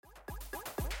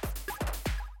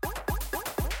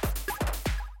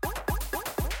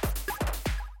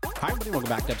Hi, everybody. Welcome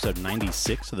back to episode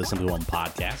 96 of the Simply One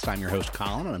podcast. I'm your host,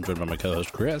 Colin, and I'm joined by my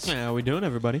co-host, Chris. Yeah, how we doing,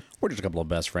 everybody? We're just a couple of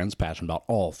best friends passionate about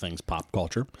all things pop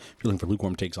culture. If you're looking for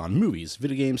lukewarm takes on movies,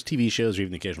 video games, TV shows, or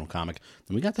even the occasional comic,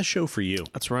 then we got the show for you.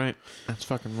 That's right. That's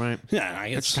fucking right. Yeah, I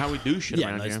guess That's how we do shit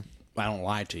around here. I don't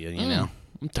lie to you, you know?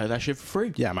 I'm tell you that shit for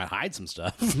free. Yeah, I might hide some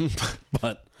stuff,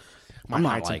 but I'm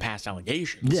not hide some like- past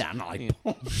allegations. yeah, I'm not like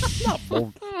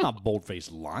not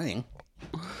bold-faced lying.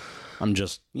 I'm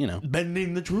just,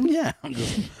 Bending the truth. yeah, I'm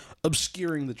just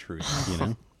obscuring the truth,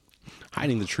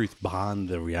 hiding the truth beyond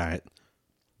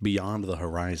the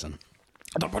horizon.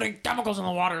 They're putting chemicals in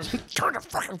the water. Turn the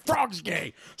fucking frogs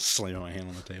gay. Slamming my hand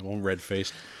on the table, red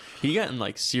faced. He got in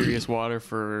like serious water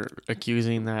for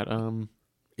accusing that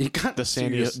He got the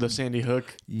Sandy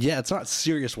Hook. Yeah, it's not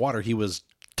serious water. He was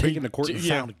taken to court and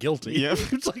yeah. found guilty. Yeah.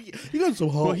 It's like he got so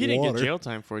hot. Well, he didn't water. get jail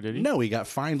time for it, did he? No, he got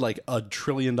fined like $1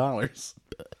 trillion.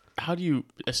 How do you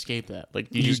escape that?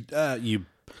 Like, you just You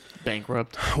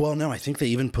bankrupt? well, no, I think they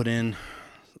even put in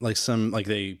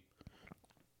they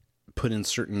put in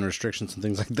certain restrictions and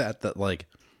things like that like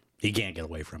he can't get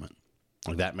away from it.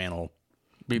 Like that man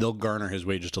they'll garner his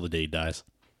wages till the day he dies.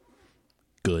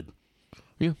 Good.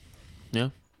 Yeah. Yeah.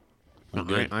 Like, I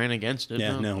good. ain't against it.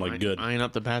 Yeah, no, like, good. I ain't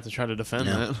up the path to try to defend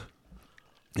No. that.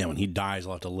 Yeah, when he dies,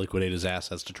 they'll have to liquidate his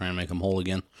assets to try and make him whole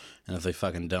again. And if they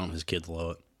fucking don't, his kids will owe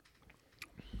it.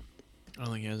 I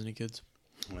don't think he has any kids.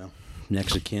 Well,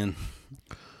 next of kin.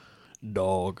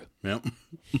 Dog. Yep.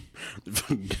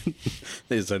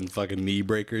 They send fucking knee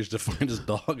breakers to find his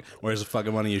dog. Where's the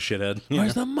fucking money, you shithead? You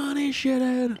Where's know? the money,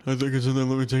 shithead? I think it's in there.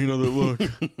 Let me take another look.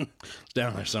 It's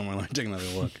down there somewhere. Let me take another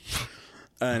look.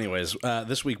 Anyways,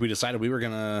 this week we decided we were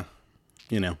going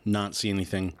to, not see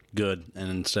anything good. And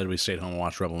instead we stayed home and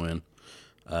watched Rebel Moon.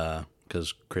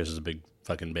 Because Chris is a big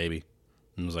fucking baby.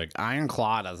 And was like, Iron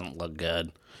Claw doesn't look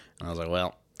good. And I was like,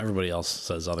 well, everybody else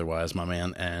says otherwise, my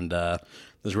man. And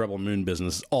this Rebel Moon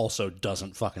business also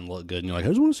doesn't fucking look good. And you're like, I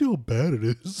just want to see how bad it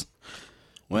is.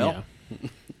 Well,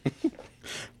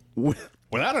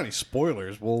 without any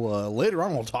spoilers, we'll later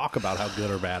on we'll talk about how good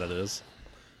or bad it is.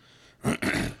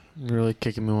 You're really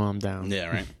kicking me while I'm down. Yeah,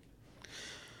 right.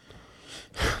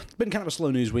 It's been kind of a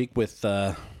slow news week with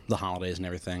the holidays and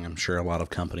everything. I'm sure a lot of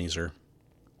companies are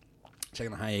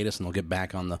taking a hiatus and they'll get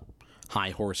back on the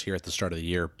high horse here at the start of the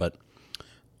year. But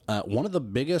one of the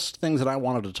biggest things that I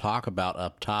wanted to talk about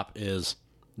up top is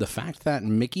the fact that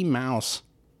Mickey Mouse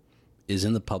is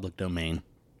in the public domain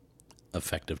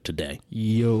effective today.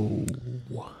 Yo.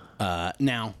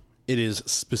 Now, it is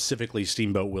specifically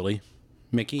Steamboat Willie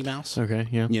Mickey Mouse. Okay,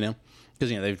 yeah. Because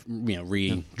they've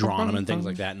redrawn them and things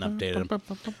like that and updated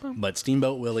them. But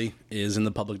Steamboat Willie is in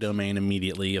the public domain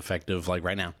immediately, effective like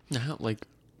right now. Now,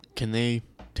 can they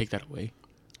take that away?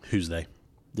 Who's they?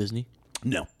 Disney?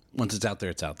 No. Once it's out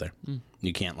there, it's out there.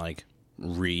 You can't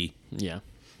Yeah.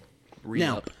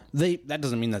 Now, that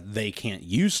doesn't mean that they can't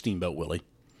use Steamboat Willie.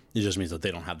 It just means that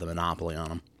they don't have the monopoly on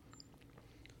them.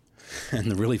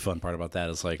 And the really fun part about that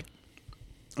is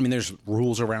there's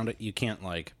rules around it. You can't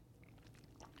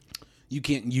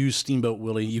use Steamboat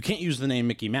Willie. You can't use the name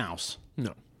Mickey Mouse.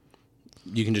 No.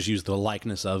 You can just use the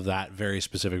likeness of that very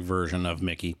specific version of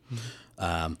Mickey.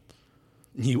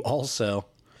 You also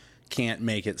can't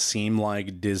make it seem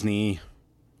like Disney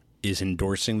is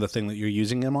endorsing the thing that you're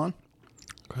using him on.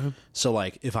 Okay. So,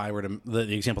 if I were to...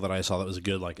 The example that I saw that was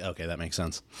good, okay, that makes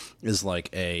sense, is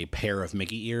a pair of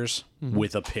Mickey ears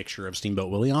with a picture of Steamboat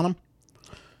Willie on them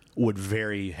would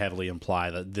very heavily imply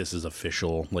that this is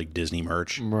official, Disney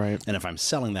merch. Right. And if I'm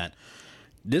selling that,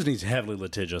 Disney's heavily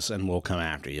litigious and will come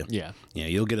after you. Yeah.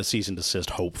 You'll get a cease and desist,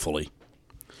 hopefully.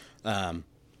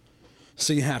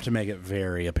 So you have to make it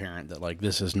very apparent that,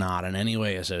 this is not in any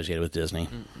way associated with Disney,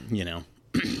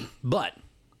 But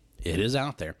it is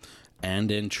out there. And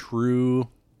in true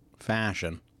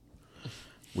fashion,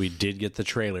 we did get the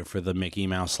trailer for the Mickey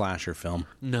Mouse slasher film.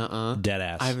 Nuh-uh.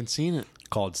 Deadass. I haven't seen it.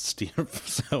 Called Steve.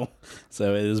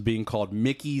 So it is being called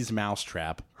Mickey's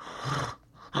Mousetrap.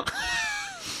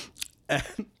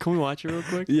 Can we watch it real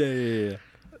quick? Yeah.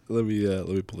 Let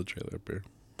me pull the trailer up here.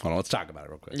 Hold on, let's talk about it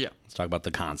real quick. Yeah. Let's talk about the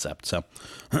concept. So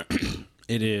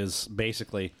it is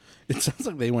basically, it sounds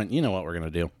like they went, you know what we're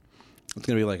going to do? It's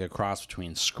going to be a cross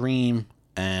between Scream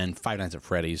and Five Nights at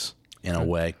Freddy's in a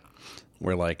way,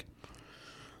 where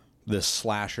this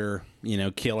slasher,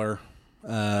 killer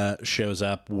shows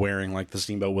up wearing the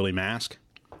Steamboat Willie mask,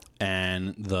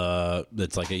 and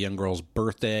it's a young girl's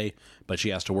birthday, but she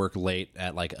has to work late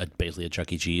at basically a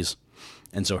Chuck E. Cheese,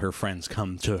 and so her friends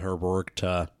come to her work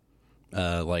to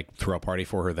throw a party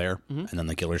for her there, and then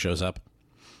the killer shows up.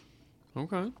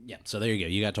 Okay. Yeah, so there you go.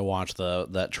 You got to watch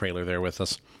that trailer there with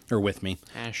us, or with me.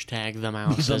 Hashtag the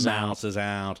mouse The is mouse out. is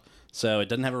out. So it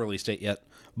doesn't have a release date yet,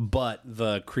 but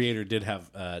the creator did have,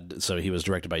 so he was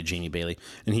directed by Jeannie Bailey,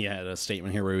 and he had a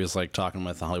statement here where he was like talking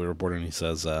with the Hollywood Reporter, and he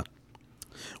says,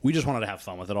 we just wanted to have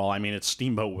fun with it all. I mean, it's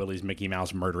Steamboat Willie's Mickey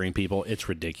Mouse murdering people. It's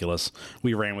ridiculous.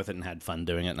 We ran with it and had fun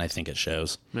doing it, and I think it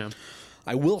shows. Yeah.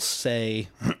 I will say,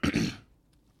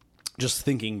 just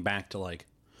thinking back to like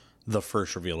the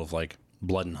first reveal of like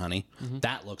Blood and Honey,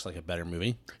 that looks like a better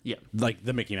movie. Yeah. Like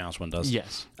the Mickey Mouse one does.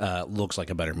 Yes. Looks like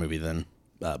a better movie than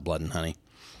Blood and Honey.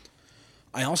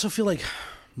 I also feel like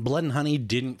Blood and Honey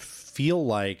didn't feel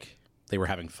like they were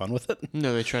having fun with it.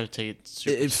 No, they try to take it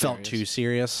super It felt serious. too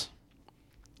serious.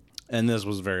 And this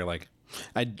was very like,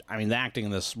 I mean, the acting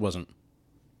in this wasn't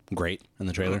great in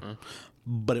the trailer,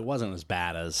 but it wasn't as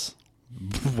bad as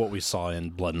what we saw in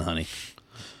Blood and Honey.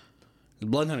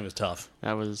 Blood and Honey was tough.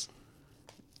 That was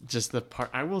just the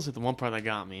part. I will say the one part that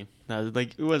got me. That was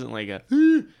like, it wasn't like a,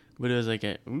 but it was like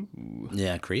a, ooh.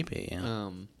 Yeah, creepy.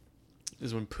 Yeah.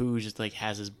 Is when Pooh just like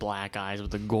has his black eyes with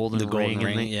the golden The golden ring.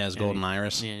 ring, and yeah, his golden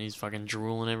iris. Yeah, and he's fucking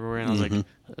drooling everywhere. And I was like,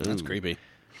 That's creepy.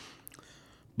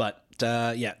 But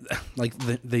yeah, like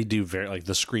they do very like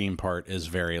the scream part is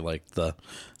very like the.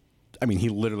 I mean, he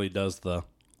literally does the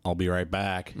 "I'll be right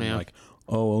back." And you're Yeah. like,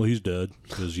 oh well, he's dead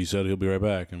because you said he'll be right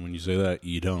back, and when you say that,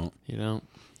 you don't. You know,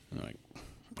 I'm like,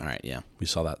 all right, yeah, we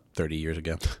saw that 30 years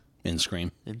ago in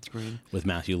Scream in Scream. with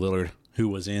Matthew Lillard, who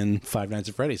was in Five Nights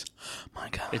at Freddy's. My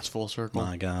God, It's full circle.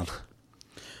 my God.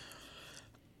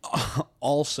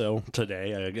 Also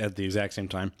today, at the exact same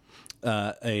time,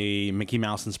 a Mickey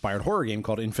Mouse inspired horror game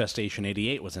called Infestation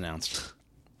 88 was announced.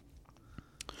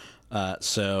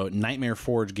 So Nightmare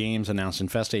Forge Games announced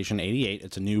Infestation 88.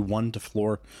 It's a new 1 to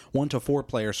 4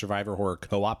 player survivor horror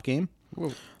co-op game,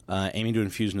 aiming to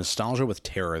infuse nostalgia with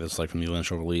terror. This is like from the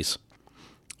initial release.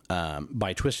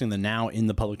 By twisting the now in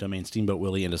the public domain Steamboat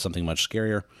Willie into something much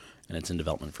scarier, and it's in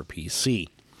development for PC.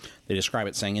 They describe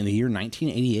it saying, in the year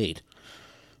 1988,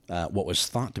 what was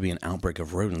thought to be an outbreak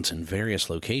of rodents in various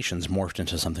locations morphed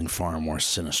into something far more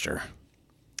sinister.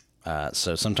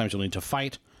 So sometimes you'll need to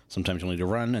fight, sometimes you'll need to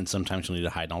run, and sometimes you'll need to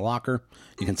hide in a locker.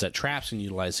 You can set traps and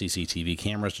utilize CCTV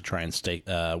cameras to try and stay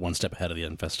one step ahead of the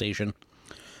infestation.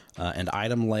 And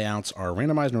item layouts are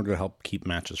randomized in order to help keep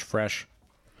matches fresh.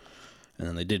 And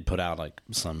then they did put out like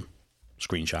some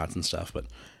screenshots and stuff, but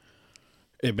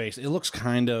it looks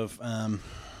kind of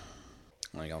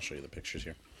like I'll show you the pictures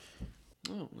here.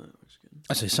 Oh, that looks good.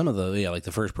 I say some of the like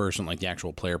the first person, like the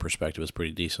actual player perspective, is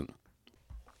pretty decent.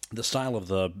 The style of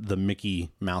the Mickey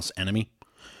Mouse enemy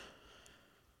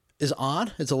is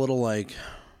odd. It's a little like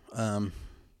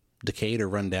decayed or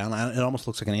run down. It almost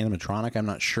looks like an animatronic. I'm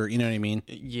not sure. You know what I mean?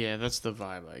 Yeah, that's the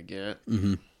vibe I get.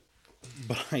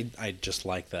 But I just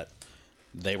like that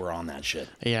they were on that shit.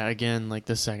 Yeah, again, like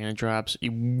the second it drops,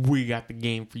 we got the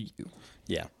game for you.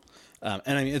 Yeah. And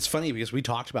I mean, it's funny because we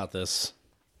talked about this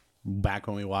back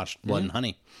when we watched Blood and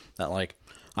Honey. That like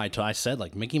I said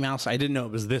like Mickey Mouse. I didn't know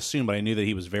it was this soon, but I knew that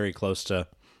he was very close to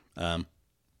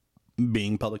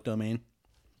being public domain,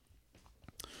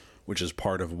 which is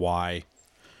part of why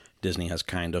Disney has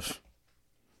kind of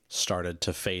started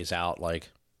to phase out like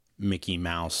Mickey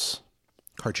Mouse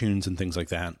cartoons and things like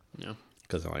that. Yeah.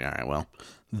 Because they're like, all right, well,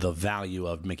 the value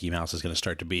of Mickey Mouse is going to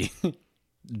start to be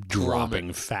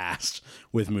dropping fast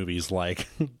with movies like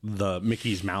the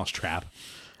Mickey's Mousetrap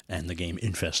and the game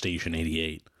Infestation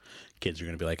 88. Kids are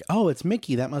going to be like, oh, it's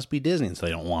Mickey. That must be Disney. And so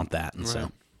they don't want that. And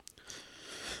so,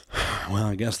 well,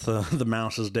 I guess the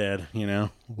mouse is dead, you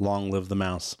know? Long live the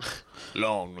mouse.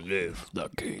 Long live the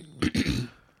king.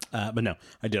 But no,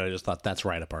 I just thought that's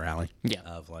right up our alley. Yeah.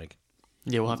 Of like,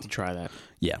 Yeah, we'll have to try that.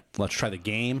 yeah, let's try the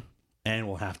game. And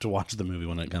we'll have to watch the movie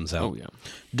when it comes out. Oh, yeah.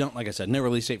 Don't, like I said, no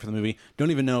release date for the movie.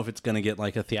 Don't even know if it's going to get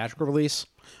like a theatrical release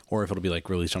or if it'll be like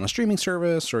released on a streaming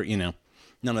service or, you know,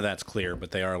 none of that's clear,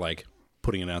 but they are like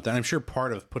putting it out there. And I'm sure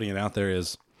part of putting it out there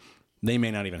is they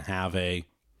may not even have a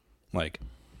like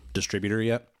distributor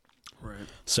yet. Right.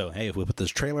 So, hey, if we put this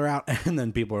trailer out and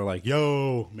then people are like,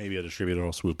 yo, maybe a distributor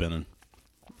will swoop in and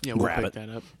Yeah, we'll grab pick it. that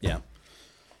up. Yeah.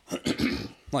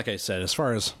 Like I said, as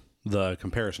far as the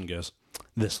comparison goes,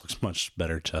 this looks much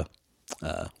better to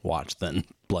watch than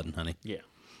Blood and Honey. Yeah.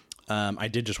 I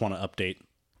did just want to update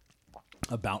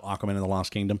about Aquaman and the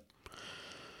Lost Kingdom.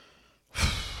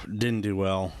 Didn't do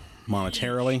well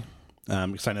monetarily.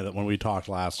 Because I know that when we talked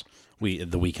last, the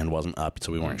weekend wasn't up,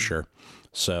 so we weren't sure.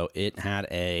 So it had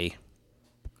a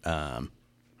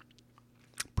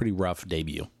pretty rough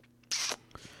debut.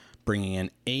 Bringing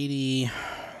in 80...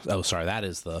 Oh, sorry, that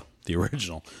is the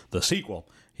original. The sequel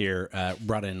here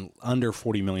brought in under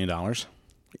 $40 million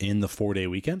in the 4-day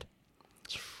weekend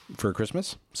for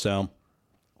Christmas. So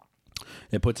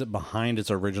it puts it behind its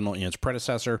original, its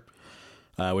predecessor,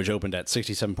 which opened at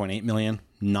 67.8 million,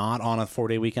 not on a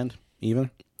 4-day weekend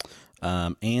even.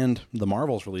 And the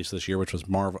Marvels released this year, which was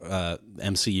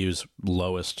MCU's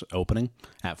lowest opening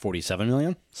at 47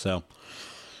 million. So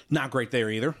not great there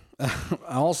either.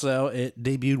 Also, it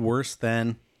debuted worse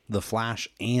than The Flash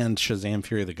and Shazam!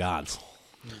 Fury of the Gods.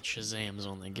 Shazam's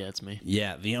one that gets me.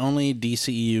 Yeah, the only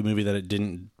DCEU movie that it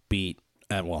didn't beat,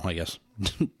 well, I guess,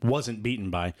 wasn't beaten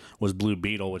by, was Blue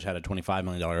Beetle, which had a $25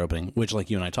 million opening, which,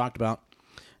 like you and I talked about,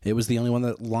 it was the only one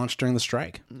that launched during the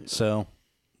strike. So,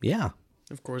 yeah.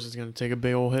 Of course, it's going to take a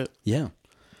big old hit. Yeah.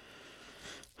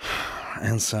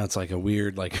 And so it's like a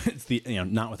weird, like, it's the,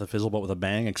 not with a fizzle, but with a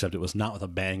bang, except it was not with a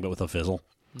bang, but with a fizzle.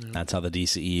 Yeah. That's how the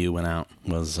DCEU went out,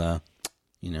 was, a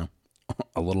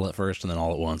little at first and then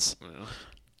all at once. Yeah.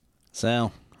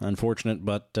 So, unfortunate,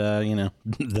 but,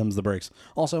 them's the breaks.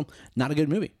 Also, not a good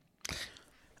movie.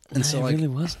 And so, it really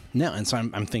wasn't. No, and so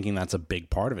I'm thinking that's a big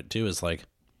part of it, too, is like,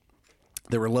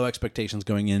 there were low expectations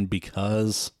going in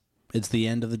because it's the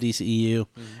end of the DCEU,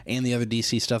 and the other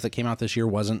DC stuff that came out this year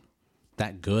wasn't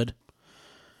that good.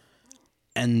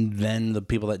 And then the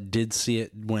people that did see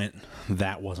it went,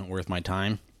 that wasn't worth my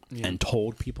time, and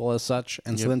told people as such.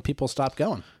 And so then people stopped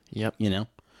going. Yep.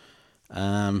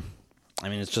 I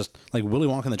mean, it's just like Willy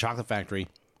Wonka and the Chocolate Factory,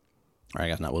 or I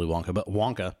guess not Willy Wonka, but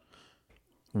Wonka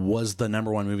was the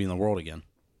 #1 movie in the world again.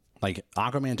 Like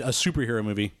Aquaman, a superhero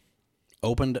movie,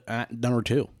 opened at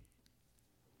 #2.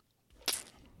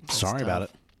 Sorry about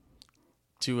it.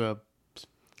 To a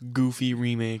Goofy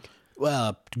remake.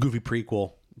 Well, Goofy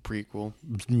prequel,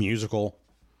 musical.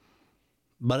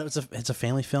 But it's a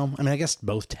family film. I mean, I guess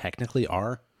both technically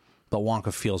are, but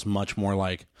Wonka feels much more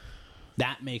like,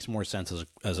 that makes more sense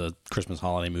as a Christmas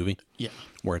holiday movie. Yeah.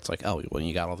 Where it's like, oh, well,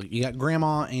 you got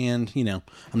grandma and,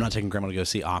 I'm not taking grandma to go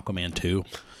see Aquaman 2,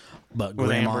 but with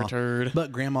Amber Turd.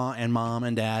 But grandma and mom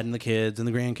and dad and the kids and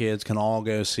the grandkids can all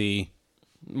go see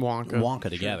Wonka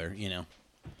together, I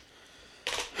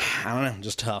don't know,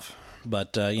 just tough.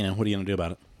 But what are you going to do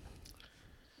about it?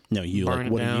 No, you burn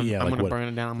like, what it down. do you, yeah, I'm like, going to burn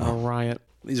it down. I'm going to riot.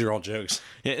 These are all jokes.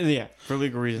 Yeah, for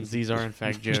legal reasons, these are in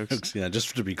fact jokes. Yeah,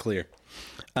 just to be clear.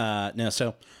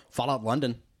 So Fallout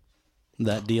London,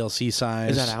 that DLC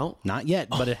size. Is that out? Not yet,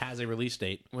 but it has a release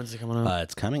date. When's it coming out?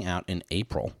 It's coming out in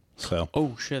April. So.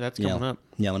 Oh shit, that's coming up.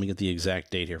 Yeah, let me get the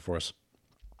exact date here for us.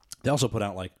 They also put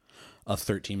out like a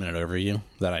 13-minute overview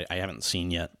that I haven't seen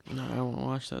yet. No, I won't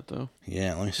watch that though.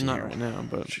 Yeah, let me see. Not here. right now,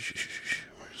 but.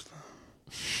 Where's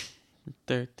the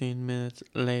 13 minutes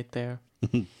later.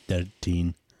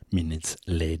 13 minutes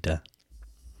later.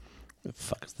 The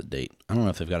fuck is the date? I don't know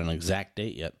if they've got an exact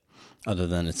date yet, other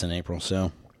than it's in April.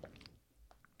 So,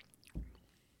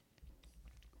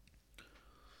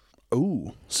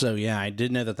 yeah, I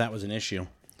did know that was an issue.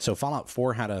 So Fallout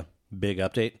 4 had a big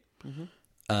update,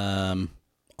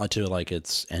 to like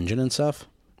its engine and stuff,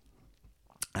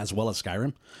 as well as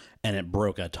Skyrim, and it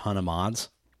broke a ton of mods.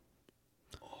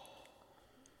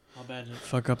 How bad did it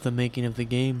fuck up the making of the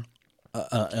game?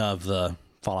 Of the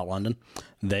Fallout London,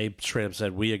 they straight up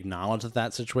said, we acknowledge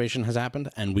that situation has happened,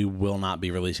 and we will not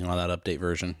be releasing on that update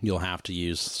version. You'll have to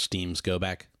use Steam's Go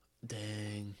Back.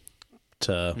 Dang.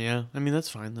 Yeah, I mean, that's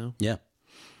fine, though. Yeah.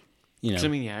 I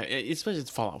mean, yeah, especially it's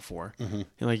Fallout 4.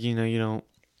 Mm-hmm. Like, you don't...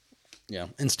 Yeah,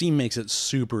 and Steam makes it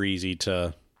super easy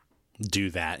to do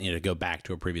that, to go back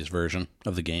to a previous version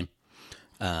of the game.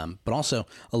 But also,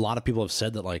 a lot of people have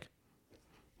said that, like,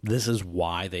 this is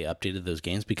why they updated those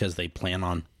games, because they plan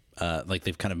on,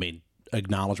 they've kind of made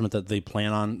acknowledgement that they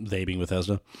plan on, they being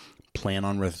Bethesda, plan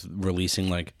on releasing,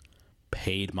 like,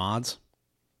 paid mods.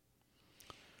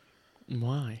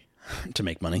 Why? To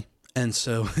make money. And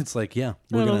so it's like, yeah.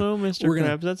 I don't know, Mr.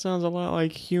 Krabs. That sounds a lot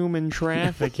like human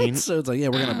trafficking. So it's like, yeah,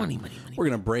 we're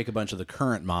going to break a bunch of the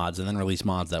current mods and then release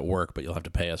mods that work, but you'll have to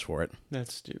pay us for it.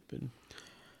 That's stupid.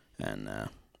 And,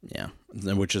 yeah,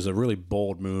 which is a really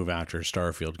bold move after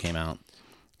Starfield came out.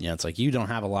 Yeah, it's like you don't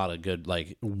have a lot of good,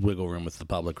 like, wiggle room with the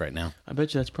public right now. I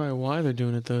bet you that's probably why they're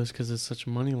doing it, though, is because it's such a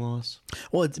money loss.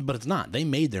 Well, but it's not. They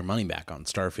made their money back on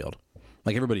Starfield.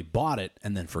 Like, everybody bought it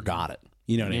and then forgot it.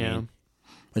 You know what I mean?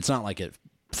 It's not like it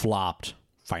flopped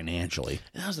financially.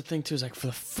 And that was the thing, too, is like for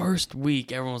the first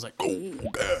week, everyone was like, oh,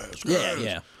 gas.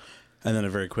 Yeah. And then it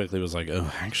very quickly was like,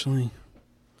 oh, actually...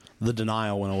 The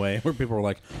denial went away, where people were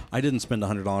like, I didn't spend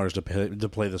 $100 to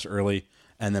play this early,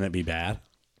 and then it'd be bad.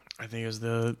 I think it was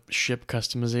the ship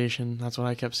customization. That's what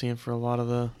I kept seeing for a lot of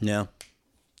the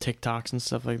TikToks and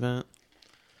stuff like that.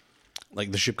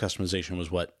 Like, the ship customization was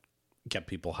what kept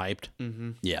people hyped?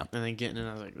 Mm-hmm. Yeah. And then getting in,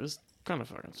 I was like, this kind of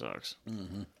fucking sucks.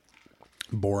 Mm-hmm.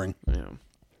 boring. Yeah.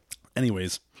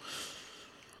 Anyways,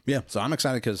 yeah, so I'm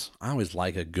excited because I always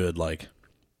like a good, like,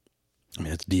 I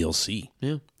mean, it's DLC.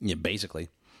 Yeah. Yeah, basically.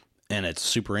 And it's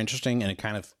super interesting, and it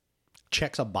kind of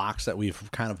checks a box that we've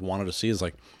kind of wanted to see is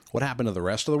like, what happened to the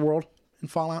rest of the world in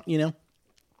Fallout, you know?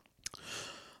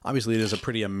 Obviously, it is a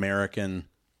pretty American,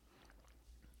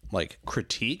 like,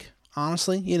 critique,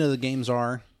 honestly. You know, the games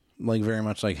are, like, very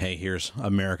much like, hey, here's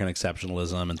American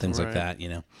exceptionalism and things like Right. that, you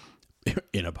know,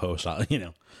 in a post, you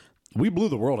know. We blew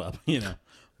the world up, you know.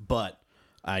 But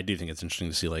I do think it's interesting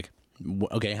to see, like,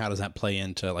 okay, how does that play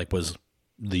into, like, was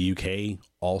the UK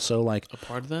also, like, A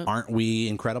part of that? aren't we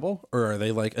incredible? Or are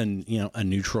they, like, a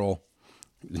neutral,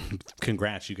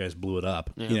 congrats, you guys blew it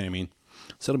up. You know what I mean?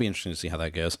 So it'll be interesting to see how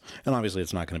that goes. And obviously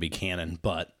it's not going to be canon,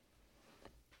 but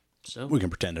So we can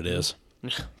pretend it is.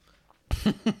 We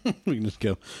can just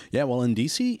go, yeah, well, in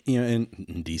DC, you know,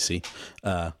 in DC,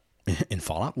 in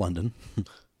Fallout London,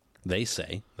 they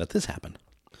say that this happened.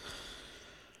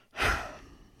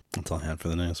 That's all I had for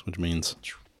the news, which means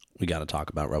we got to talk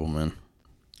about Rebel Moon.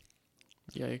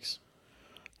 Yikes.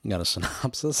 You got a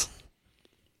synopsis?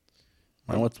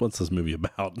 What's this movie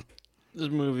about? This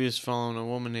movie is following a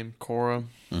woman named Cora,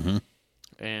 Mm-hmm.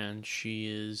 and she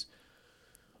is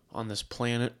on this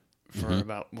planet for Mm-hmm.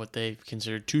 about what they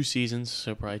consider 2 seasons,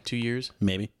 so probably 2 years.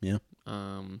 Maybe, yeah.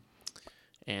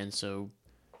 And so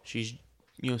she's,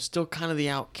 still kind of the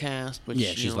outcast, but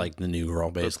Yeah, she's like the new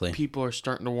girl, but basically. people are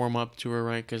starting to warm up to her,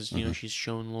 right? Because she's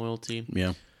shown loyalty,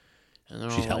 Yeah, and they're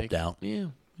she's all helped like, out. Yeah,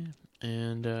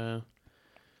 and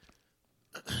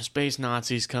space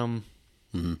Nazis come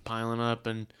piling up,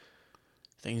 and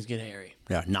things get hairy.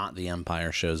 Yeah, not the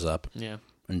Empire shows up Yeah.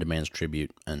 and demands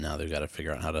tribute, and now they've got to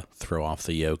figure out how to throw off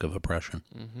the yoke of oppression.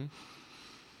 Mm-hmm.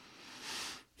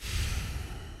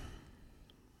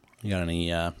 You got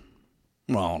any, well,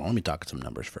 hold on, let me talk some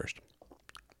numbers first.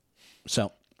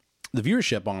 So, the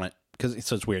viewership on it,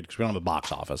 so it's weird, because we don't have a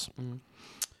box office,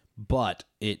 but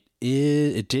it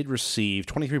did receive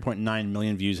 23.9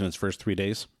 million views in its first 3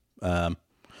 days,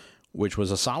 which was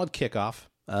a solid kickoff,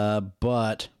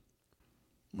 but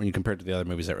when you compare it to the other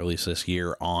movies that released this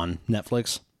year on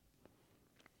Netflix,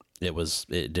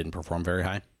 it didn't perform very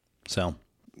high. So,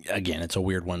 again, it's a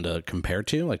weird one to compare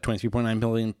to. Like 23.9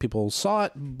 million people saw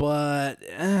it, but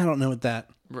I don't know what that,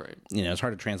 Right. it's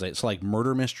hard to translate. So, like,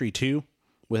 Murder Mystery 2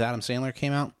 with Adam Sandler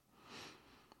came out,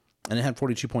 and it had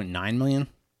 42.9 million.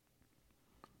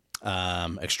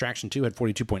 Extraction 2 had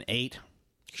 42.8.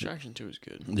 Extraction 2 is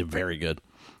good. They're very good.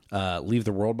 Leave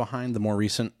the World Behind, the more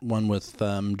recent one with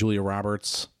Julia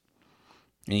Roberts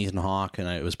and Ethan Hawke, and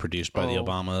it was produced by the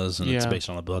Obamas, and it's yeah. based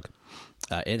on a book.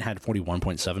 It had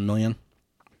 41.7 million.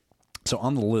 So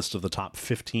on the list of the top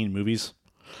 15 movies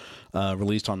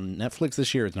released on Netflix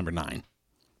this year, it's number 9.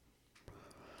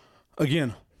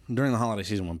 Again, during the holiday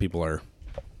season when people are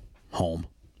home,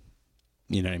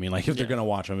 you know what I mean? Like if they're going to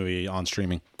watch a movie on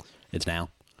streaming, it's now.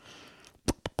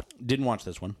 Didn't watch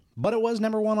this one, but it was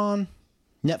number 1 on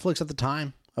Netflix at the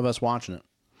time of us watching it.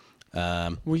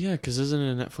 Well, yeah, because isn't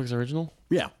it a Netflix original?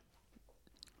 Yeah.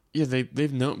 Yeah, they've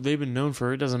been known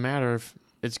for it. It doesn't matter if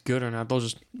it's good or not. They'll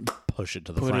just Push it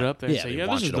to the put front. it up there. Yeah, and say, they yeah,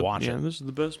 want this you is to watch it. this is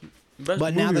the best. But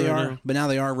movie now they right are. now. But now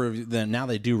they are. Now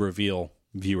they do reveal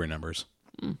viewer numbers.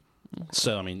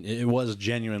 So I mean, it was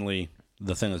genuinely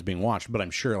the thing that's being watched. But I'm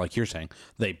sure, like you're saying,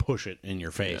 they push it in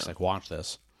your face, like watch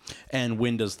this. And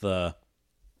when does the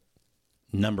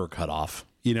number cut off?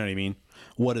 You know what I mean?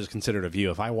 What is considered a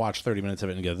view? If I watch 30 minutes of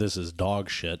it and go, "This is dog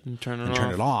shit," And turn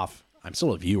it off, I'm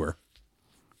still a viewer.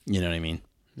 You know what I mean?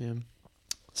 Yeah.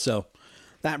 So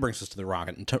that brings us to the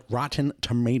Rotten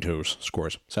Tomatoes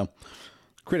scores. So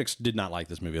critics did not like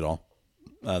this movie at all.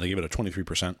 They gave it a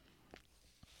 23%.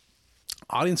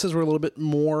 Audiences were a little bit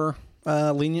more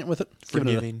lenient with it.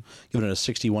 Forgiving. Giving it a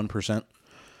 61%,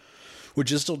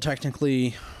 which is still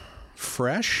technically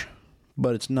fresh,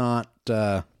 but it's not,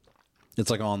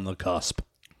 it's like on the cusp.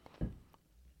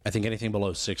 I think anything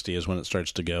below 60 is when it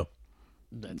starts to go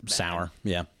sour.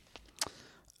 Yeah.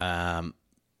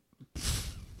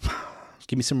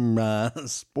 Give me some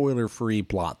spoiler-free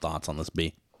plot thoughts on this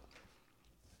B.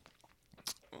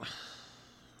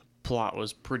 Plot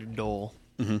was pretty dull.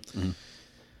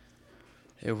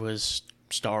 It was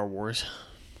Star Wars.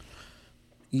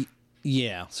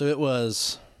 Yeah, so it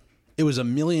was a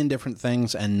million different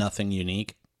things and nothing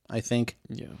unique, I think.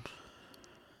 Yeah.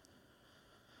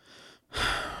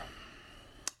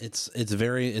 Let's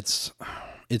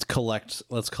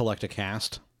collect a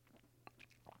cast.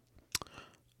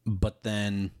 But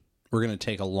then we're going to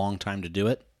take a long time to do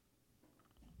it.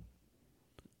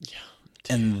 Yeah.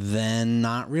 And then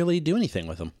not really do anything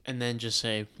with them. And then just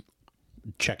say,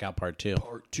 check out part 2.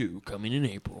 Part 2 coming in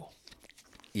April.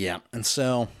 Yeah, and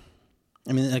so,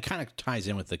 I mean, it kind of ties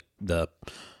in with the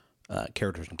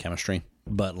characters and chemistry,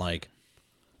 but like,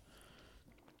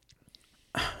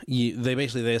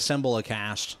 they assemble a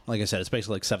cast. Like I said, it's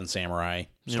basically like Seven Samurai.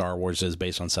 Star Wars is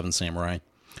based on Seven Samurai,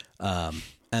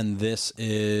 and this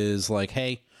is like,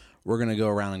 hey, we're gonna go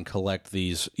around and collect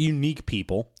these unique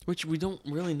people, Which we don't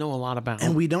really know a lot about.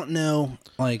 and we don't know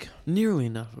like nearly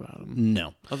enough about them.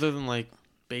 no, Other than, like,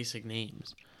 basic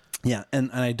names. yeah,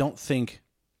 and I don't think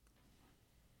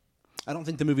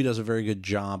the movie does a very good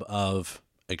job of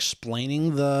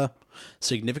explaining the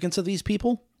significance of these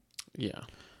people. Yeah.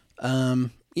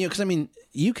 Because I mean,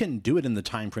 you can do it in the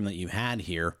time frame that you had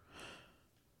here,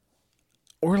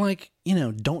 or like,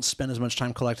 don't spend as much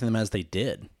time collecting them as they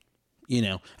did.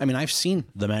 I mean, I've seen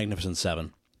The Magnificent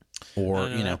Seven, or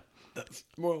Well,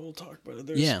 we'll talk about it.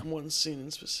 There's one scene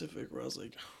in specific where I was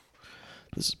like,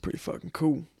 this is pretty fucking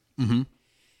cool. the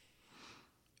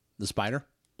spider.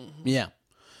 Yeah,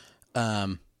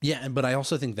 but I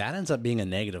also think that ends up being a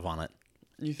negative on it.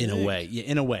 You In a think?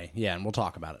 way, yeah, and we'll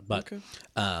talk about it. But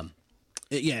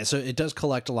Okay. so it does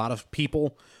collect a lot of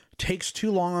people. Takes too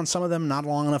long on some of them, not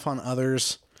long enough on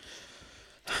others,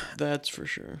 That's for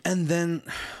sure. and then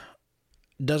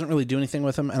doesn't really do anything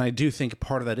with them. And I do think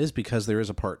part of that is because there is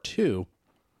a part 2,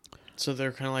 So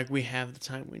they're kind of like, we have the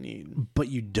time we need. but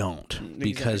you don't,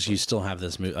 because you still have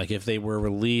this movie. Like if they were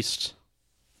released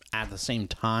at the same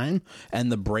time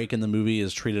and the break in the movie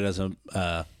is treated as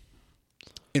a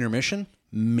intermission,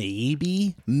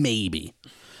 maybe.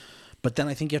 But then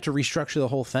I think you have to restructure the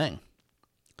whole thing.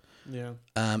 Yeah.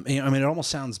 I mean, it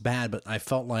almost sounds bad, but I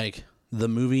felt like the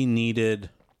movie needed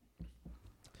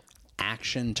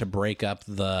action to break up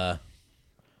the...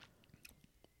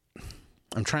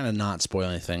 I'm trying to not spoil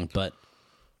anything, but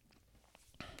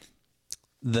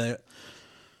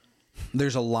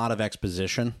there's a lot of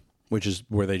exposition, which is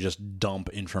where they just dump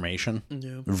information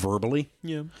verbally.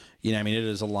 Yeah. I mean, it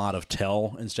is a lot of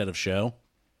tell instead of show.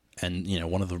 And,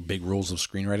 one of the big rules of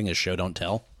screenwriting is show, don't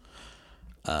tell.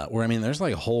 Where, I mean, there's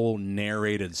like whole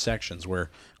narrated sections where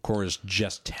Cora's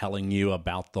just telling you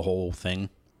about the whole thing.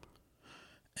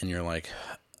 And you're like,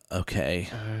 okay.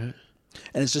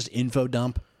 And it's just info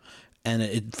dump. And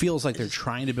it feels like they're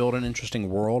trying to build an interesting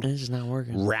world. It's just not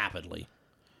working. Rapidly.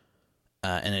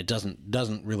 And it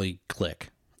doesn't really click.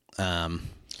 The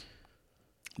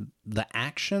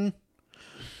action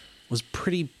was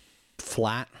pretty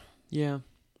flat. Yeah.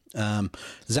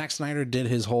 Zack Snyder did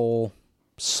his whole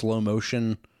slow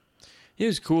motion, It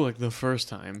was cool, like, the first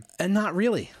time. and not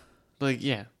really. Like,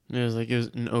 yeah. It was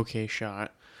an okay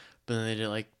shot. But then they did it,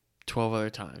 like, 12 other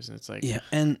times. And it's like... Yeah,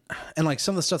 and like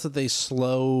some of the stuff that they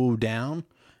slow down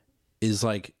is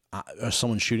like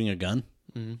someone shooting a gun,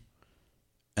 and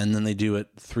then they do it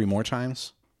 3 more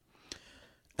times,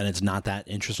 and it's not that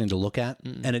interesting to look at,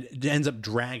 and it ends up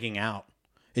dragging out.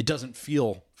 It doesn't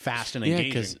feel fast and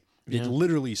engaging. 'cause- It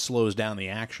literally slows down the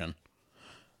action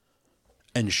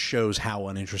and shows how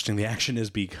uninteresting the action is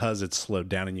because it's slowed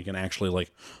down, and you can actually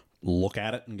like look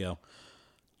at it and go,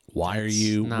 why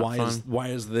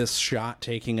is this shot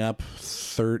taking up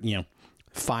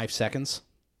 5 seconds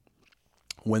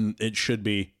when it should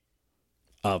be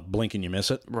a blink and you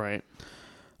miss it? Right.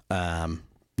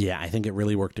 Yeah, I think it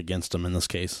really worked against them in this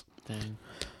case. Dang.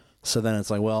 So then it's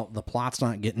like, well, the plot's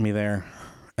not getting me there,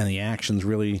 and the action's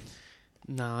really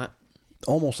Not.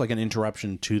 almost like an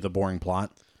interruption to the boring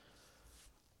plot.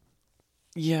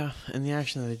 Yeah, and the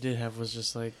action that they did have was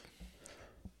just like...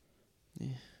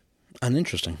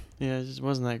 Uninteresting. Yeah, it just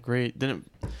wasn't that great.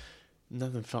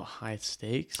 Nothing felt high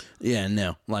stakes. Yeah,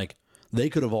 no. Like, they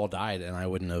could have all died, and I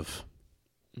wouldn't have...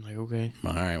 I'm like, okay.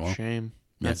 All right, well... Shame.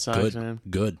 yeah, That sucks, good, man.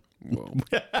 good. Whoa.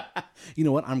 You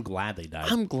know what? I'm glad they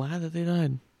died. I'm glad that they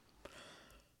died.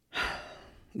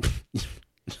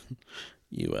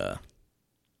 Yeah,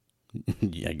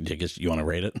 I guess you want to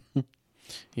rate it?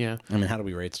 Yeah. I mean, how do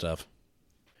we rate stuff?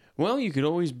 Well, you could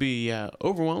always be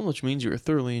overwhelmed, which means you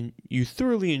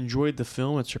thoroughly enjoyed the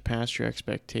film. It surpassed your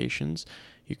expectations.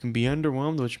 You can be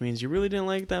underwhelmed, which means you really didn't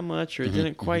like it that much, or it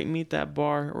didn't quite meet that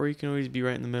bar. Or you can always be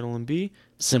right in the middle and be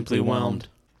simply whelmed.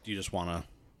 Do you just want to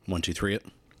 1, 2, 3 it?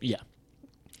 Yeah,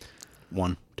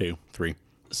 1, 2, 3.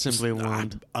 simply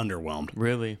whelmed. Underwhelmed.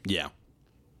 Really? Yeah.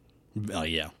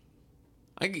 Yeah.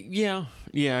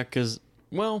 Yeah. Because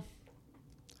I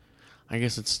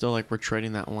guess it's still like we're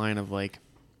treading that line of like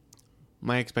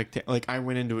my expectation. Like I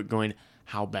went into it going,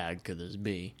 how bad could this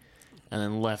be? And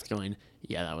then left going,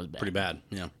 yeah, that was bad. Pretty bad.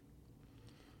 Yeah.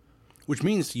 Which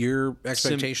means your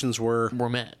expectations were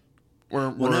met.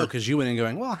 well, no, because you went in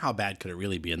going, well, how bad could it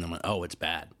really be? And then went, oh, it's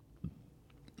bad.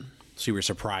 So you were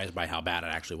surprised by how bad it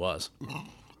actually was,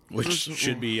 which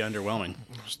should be underwhelming.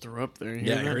 Just threw up there.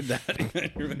 Yeah, I heard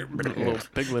that. Little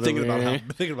piglet thinking over here.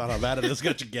 thinking about how bad it is,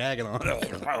 got you gagging on.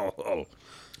 Oh.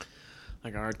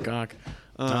 Like a hard cock.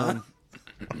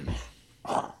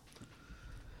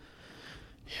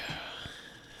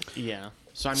 Yeah.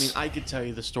 So I mean, I could tell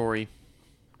you the story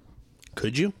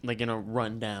Could you? like in a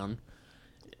rundown.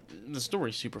 The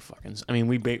story's super fucking. I mean,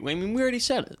 we already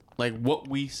said it. Like what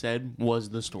we said was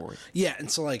the story. Yeah, and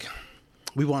so like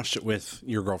we watched it with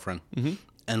your girlfriend,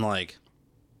 and like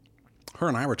her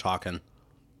and I were talking.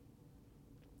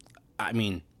 I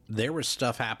mean, there was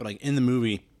stuff happening in the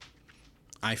movie.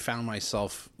 I found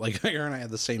myself like her and I had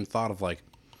the same thought of like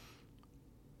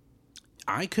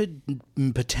I could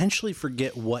potentially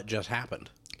forget what just happened.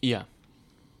 Yeah.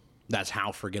 That's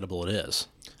how forgettable it is.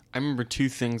 I remember two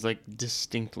things like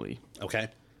distinctly. Okay.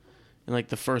 And like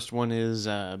the first one is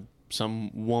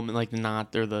some woman like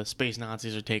the space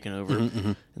Nazis are taking over,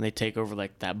 and they take over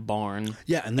like that barn.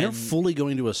 Yeah, and they're fully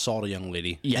going to assault a young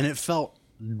lady. Yeah. And it felt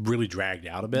really dragged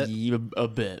out a bit. A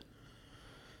bit.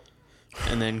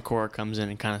 And then Cora comes in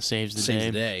and kind of saves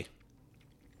the day.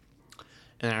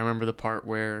 And I remember the part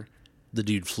where The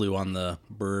dude flew on the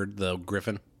bird, the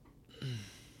griffin.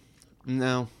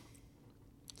 no,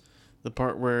 the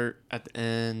part where at the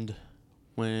end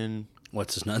when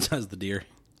What's his nuts as the deer?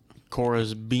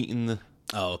 Cora's beating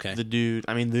Oh, okay. the dude.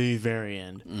 I mean, the very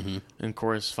end. And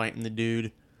Cora's fighting the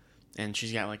dude, and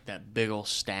she's got like that big old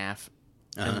staff,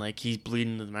 and like he's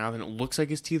bleeding to the mouth, and it looks like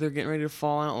his teeth are getting ready to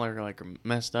fall out, like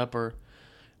messed up. Or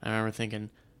I remember thinking,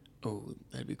 oh,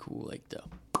 that'd be cool, like to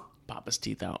pop his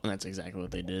teeth out, and that's exactly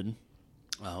what they did.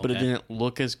 Oh, okay. But it didn't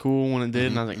look as cool when it did,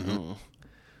 and I was like, oh.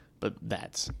 But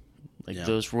that's like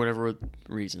those for whatever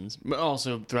reasons. But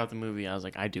also throughout the movie, I was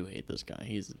like, I do hate this guy.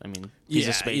 He's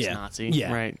a space Nazi,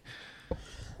 Yeah. right?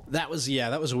 That was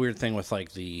a weird thing with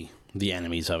like the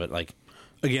enemies of it. Like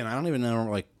again, I don't even know,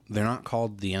 like they're not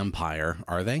called the Empire,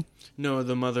 are they? No,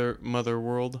 the mother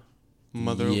world,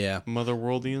 mother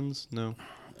worldians. No,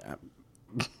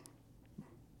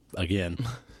 Again.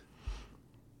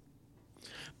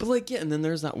 but like yeah, and then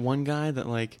there's that one guy that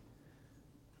like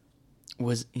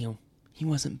was he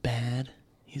wasn't bad.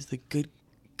 He's the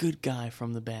good guy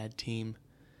from the bad team.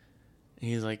 And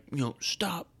he's like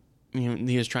stop.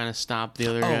 He was trying to stop the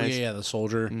other guys. Yeah, the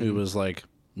soldier who was like,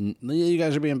 you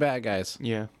guys are being bad guys.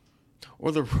 Yeah.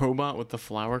 Or the robot with the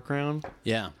flower crown.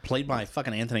 Yeah, played by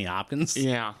fucking Anthony Hopkins.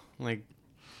 Yeah, like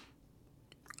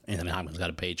Anthony Hopkins got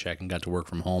a paycheck and got to work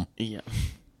from home. yeah.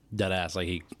 Dead ass, like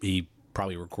he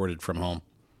probably recorded from home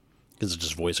because it's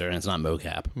just voiceover and it's not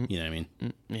mocap. You know what I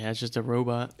mean? Yeah, it's just a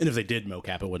robot. And if they did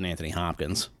mocap, it wasn't Anthony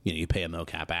Hopkins. You pay a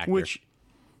mocap actor, Which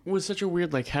was such a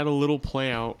weird had a little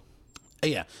play out.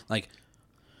 Yeah, like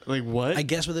What? I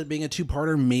guess with it being a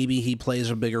two-parter, maybe he plays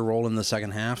a bigger role in the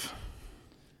second half.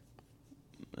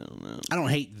 I don't know. I don't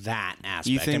hate that aspect.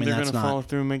 You think they're that's going to follow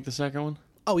through and make the second one?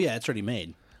 Oh yeah, it's already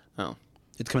made. Oh.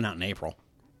 It's coming out in April.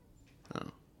 Oh.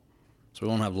 So we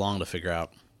won't have long to figure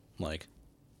out,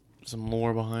 Some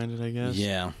lore behind it, I guess.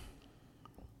 Yeah.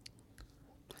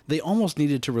 They almost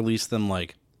needed to release them,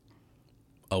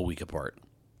 a week apart.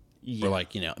 Yeah.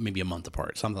 Or, maybe a month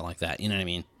apart. Something like that. You know what I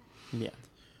mean? Yeah.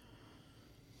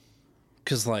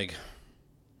 Because,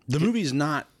 the movie's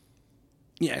not...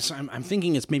 Yeah, so I'm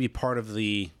thinking it's maybe part of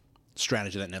the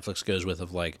strategy that Netflix goes with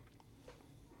of,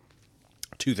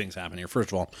 two things happen here. First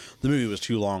of all, the movie was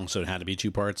too long, so it had to be two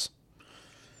parts.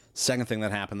 Second thing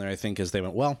that happened there, I think, is they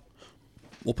went, well,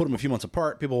 we'll put them a few months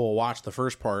apart. People will watch the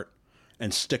first part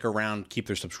and stick around, keep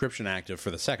their subscription active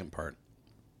for the second part.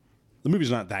 The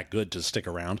movie's not that good to stick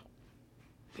around.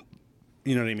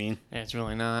 You know what I mean? Yeah, it's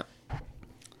really not.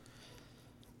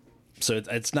 So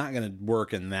it's not going to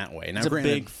work in that way. Now, It's a granted,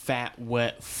 big, fat,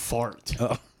 wet fart.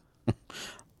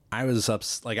 I was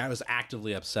I was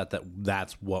actively upset that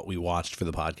that's what we watched for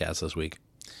the podcast this week.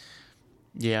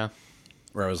 Yeah.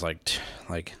 Where I was like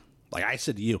I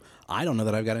said to you, I don't know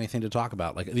that I've got anything to talk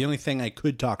about. The only thing I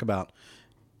could talk about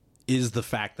is the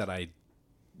fact that I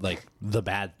the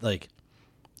bad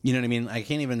you know what I mean? I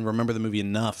can't even remember the movie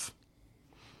enough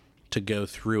to go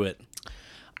through it.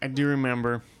 I do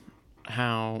remember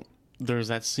how there's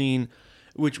that scene,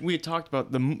 which we had talked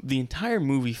about. The entire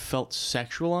movie felt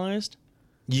sexualized.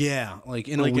 Yeah,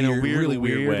 in a weird, really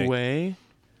weird way.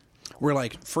 Where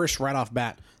first right off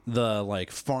bat, the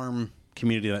farm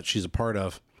community that she's a part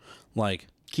of,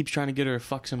 Keeps trying to get her to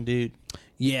fuck some dude.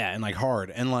 yeah, and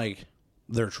hard, and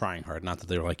they're trying hard. Not that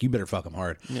they were you better fuck them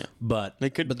hard. Yeah. But They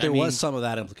could- But there I mean- was some of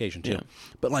that implication too. Yeah.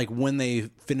 But when they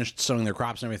finished sowing their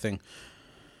crops and everything,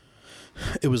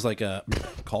 it was a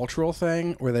cultural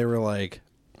thing where they were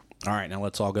all right, now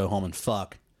let's all go home and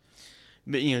fuck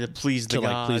But, to please the to gods.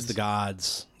 like please the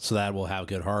gods, so that we'll have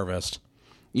good harvest.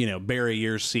 Bury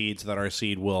your seed so that our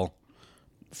seed will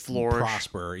flourish.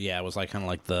 prosper. Yeah, it was like kind of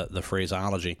like the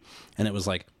phraseology, and it was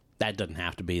like that doesn't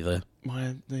have to be the.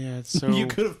 Why, yeah, it's so... You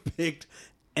could have picked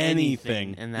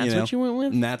anything, and that's what you went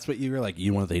with? And that's what you were like.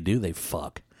 You know what they do? They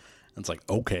fuck. And it's like,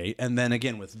 okay. And then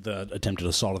again with the attempted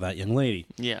assault of that young lady.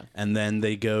 Yeah. And then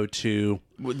they go to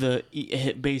With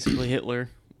basically Hitler,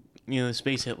 the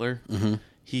space Hitler. Mm-hmm.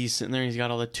 He's sitting there. He's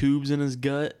got all the tubes in his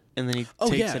gut, and then he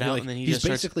takes it out, and then he's just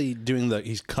starts... basically doing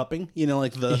he's cupping,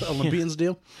 like the Olympians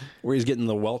do, where he's getting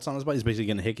the welts on his body. He's basically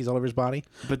getting hickeys all over his body.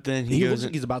 But then He goes... looks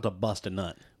like he's about to bust a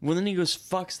nut. Well, then he goes,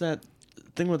 fucks that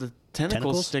thing with the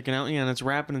tentacles sticking out, and it's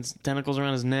wrapping its tentacles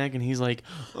around his neck, and he's like,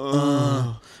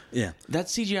 Yeah. That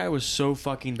CGI was so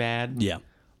fucking bad. Yeah.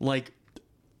 Like,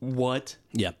 what?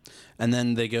 Yeah. And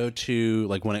then they go to,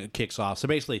 like, when it kicks off. So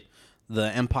basically,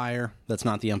 the Empire, that's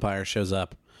not the Empire, shows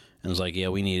up and is like, yeah,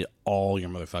 we need all your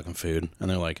motherfucking food. And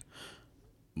they're like,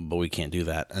 but we can't do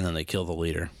that. And then they kill the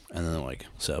leader. And then they're like,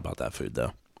 so about that food,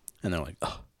 though. And they're like,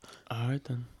 oh. All right,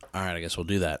 then. All right, I guess we'll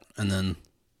do that. And then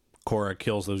Korra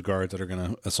kills those guards that are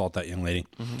going to assault that young lady.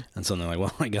 Mm-hmm. And so they're like,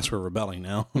 well, I guess we're rebelling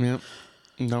now. Yep.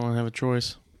 Don't have a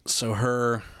choice. So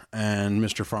her and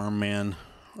Mr. Farmman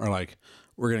are like,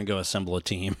 we're going to go assemble a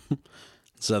team.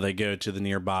 So they go to the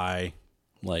nearby,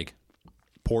 like,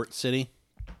 port city.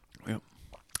 Yep.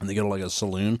 And they go to, like, a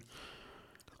saloon.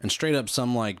 And straight up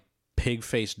some, like,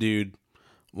 pig-faced dude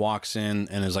walks in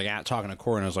and is, like, talking to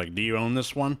Korra and is like, do you own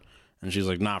this one? And she's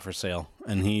like, not for sale.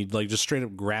 And he, like, just straight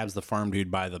up grabs the farm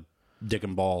dude by the dick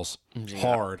and balls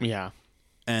hard. Yeah.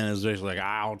 And is basically like,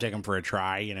 I'll take him for a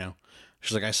try,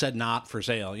 She's like, I said not for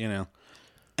sale, And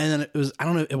then it was, I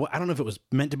don't know if it was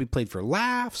meant to be played for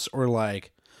laughs or like,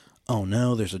 oh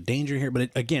no, there's a danger here. But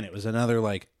again, it was another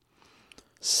like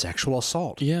sexual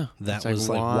assault. Yeah. That was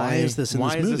like, why is this in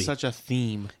this movie? Why is this such a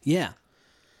theme? Yeah.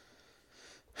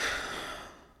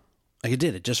 Like it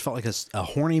did. It just felt like a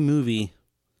horny movie,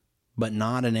 but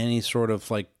not in any sort of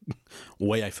like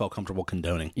way I felt comfortable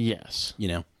condoning. Yes.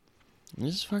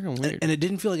 This is fucking weird. And it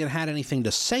didn't feel like it had anything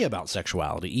to say about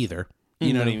sexuality either.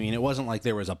 You know what I mean? It wasn't like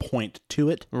there was a point to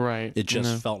it. Right. It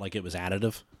just felt like it was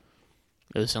additive.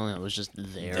 It was something that was just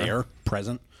there. There,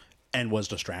 present, and was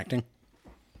distracting.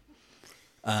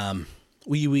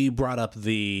 We brought up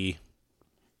you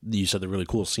said the really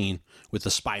cool scene with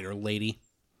the spider lady.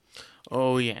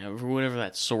 Oh, yeah. Whatever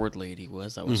that sword lady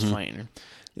was that was fighting her.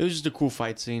 It was just a cool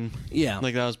fight scene. Yeah.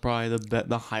 Like, that was probably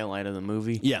the highlight of the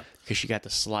movie. Yeah. Because she got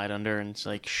to slide under and,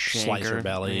 like, Slice her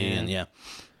belly, and yeah.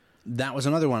 That was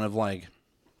another one of, like...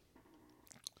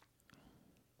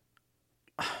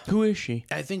 Who is she?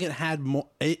 I think it had more...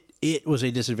 It was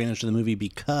a disadvantage to the movie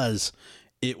because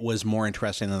it was more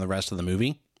interesting than the rest of the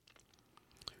movie.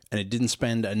 And it didn't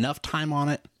spend enough time on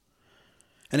it.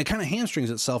 And it kind of hamstrings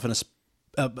itself in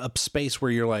a space where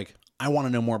you're like, I want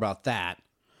to know more about that.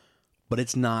 But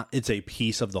it's not... It's a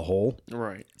piece of the whole.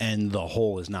 Right. And the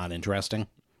whole is not interesting.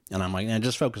 And I'm like,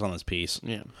 just focus on this piece.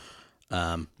 Yeah.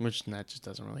 Which that just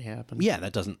doesn't really happen. Yeah,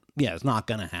 it's not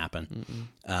going to happen.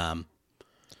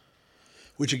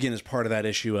 Which again is part of that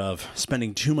issue of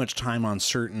spending too much time on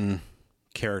certain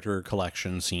character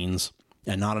collection scenes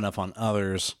and not enough on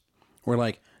others. Where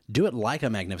like, do it like a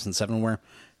Magnificent Seven where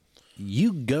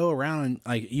you go around and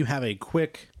like you have a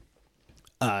quick,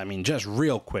 just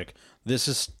real quick, this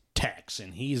is Tex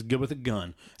and he's good with a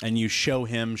gun and you show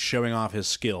him showing off his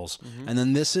skills. And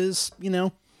then this is,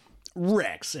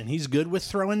 Rex, and he's good with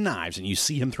throwing knives, and you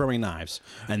see him throwing knives.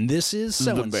 And this is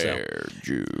so-and-so. The Bear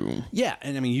Jew. Yeah,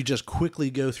 and you just quickly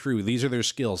go through, these are their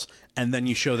skills, and then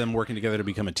you show them working together to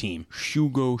become a team.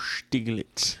 Hugo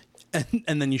Stiglitz.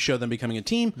 And then you show them becoming a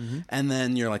team, and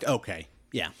then you're like, okay,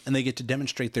 yeah. And they get to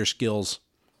demonstrate their skills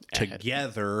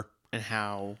together. And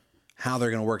how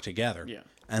they're going to work together. Yeah.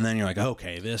 And then you're like,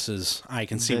 okay, I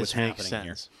can see what's happening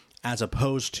here. As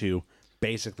opposed to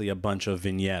basically a bunch of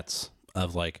vignettes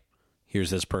of like, here's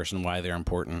this person, why they're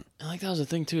important. And like that was the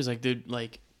thing too, is like, dude,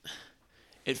 like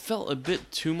it felt a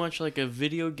bit too much like a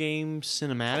video game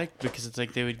cinematic because it's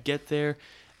like they would get there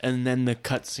and then the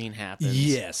cutscene happens.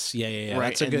 Yes, yeah.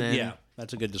 Right, that's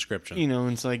a good description.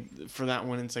 And it's like for that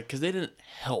one, it's like because they didn't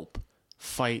help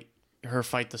fight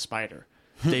the spider.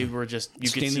 They were just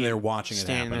standing there watching it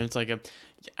happen. There, it's like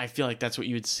I feel like that's what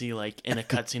you would see like in a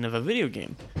cutscene of a video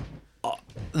game.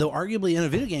 Though arguably in a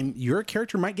video game, your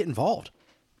character might get involved.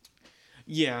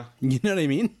 Yeah. You know what I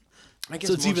mean? I guess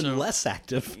so it's even less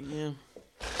active. Yeah.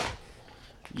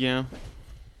 Yeah.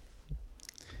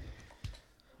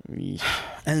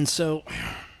 And so,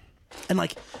 and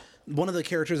like, one of the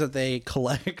characters that they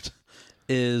collect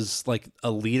is like a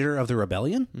leader of the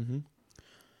rebellion. Mm-hmm.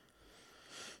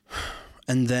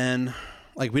 And then,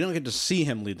 like, we don't get to see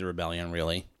him lead the rebellion,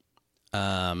 really.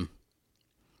 And,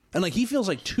 like, he feels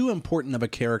like too important of a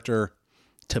character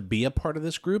to be a part of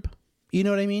this group. You know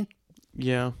what I mean?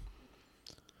 Yeah.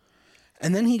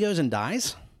 And then he goes and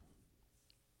dies.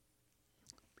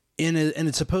 And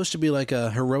it's supposed to be like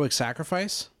a heroic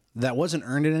sacrifice that wasn't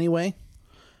earned in any way.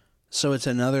 So it's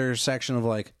another section of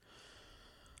like,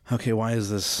 okay, why is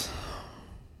this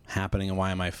happening and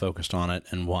why am I focused on it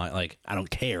and why, like, I don't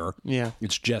care. Yeah.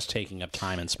 It's just taking up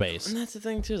time and space. And that's the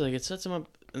thing too, is like it sets him up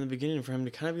in the beginning for him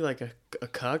to kind of be like a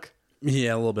cuck.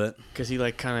 Yeah, a little bit. Because he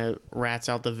like kind of rats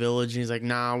out the village and he's like,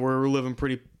 nah, we're living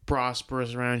pretty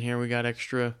prosperous around here. We got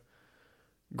extra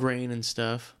grain and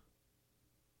stuff.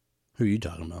 Who are you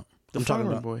talking about? The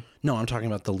farmer boy. No, I'm talking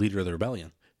about the leader of the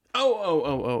rebellion.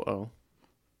 Oh.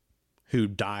 Who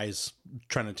dies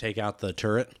trying to take out the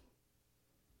turret.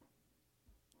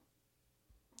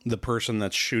 The person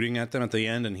that's shooting at them at the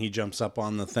end, and he jumps up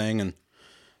on the thing and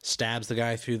stabs the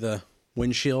guy through the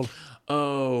windshield.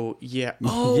 Oh, yeah.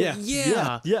 Oh,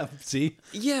 yeah. See?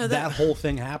 Yeah, that whole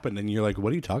thing happened, and you're like,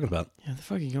 what are you talking about? Yeah, the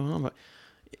fuck are you going on about?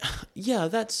 Yeah,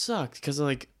 that sucked, because,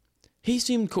 like, he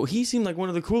seemed cool. He seemed like one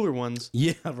of the cooler ones.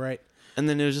 Yeah, right. And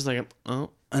then it was just like,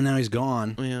 oh. And now he's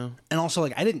gone. Yeah. And also,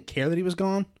 like, I didn't care that he was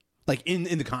gone. Like, in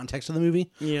the context of the movie.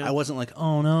 Yeah. I wasn't like,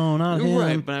 oh, no, not him.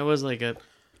 Right, but I was like All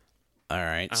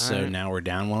right, so now we're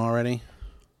down one already?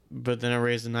 But then I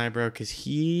raised an eyebrow because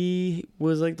he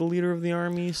was like the leader of the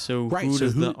army. So who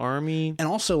does the army? And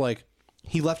also, like,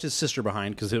 he left his sister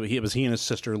behind because it was he and his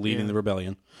sister leading the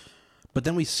rebellion. But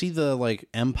then we see the, like,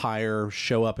 Empire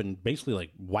show up and basically,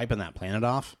 like, wiping that planet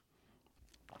off.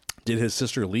 Did his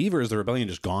sister leave, or is the rebellion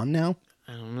just gone now?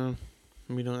 I don't know.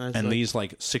 We don't. And these,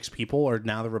 like, 6 people are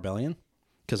now the rebellion?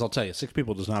 Because I'll tell you, 6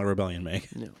 people does not a rebellion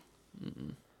make. No.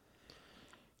 Mm-mm.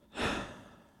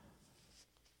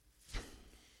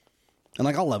 And,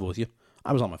 like, I'll level with you.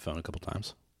 I was on my phone a couple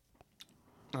times.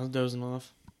 I was dozing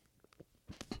off.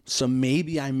 So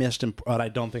maybe I missed, but I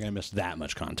don't think I missed that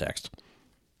much context.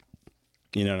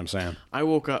 You know what I'm saying? I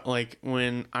woke up, like,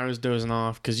 when I was dozing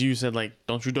off, because you said, like,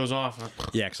 don't you doze off.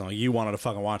 Yeah, because like, you wanted to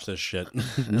fucking watch this shit.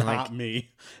 Not like, me.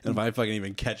 And if I fucking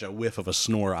even catch a whiff of a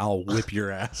snore, I'll whip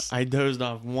your ass. I dozed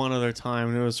off one other time,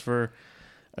 and it was for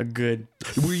a good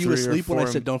Were you asleep when I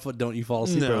said don't you fall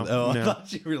asleep? No, I no.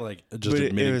 thought you were like just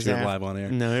admitting to it live on air.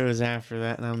 No, it was after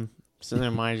that, and I'm sitting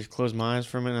there, I just closed my eyes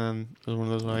for a minute, and it was one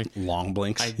of those like long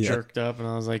blinks. I jerked up, and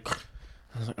I was like,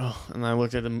 oh, and I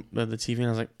looked at the TV, and I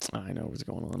was like, I know what's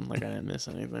going on. Like I didn't miss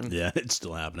anything. Yeah, it's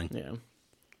still happening. Yeah,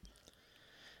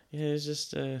 it's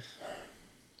just and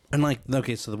like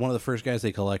okay, so one of the first guys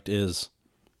they collect is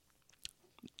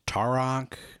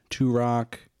Turok,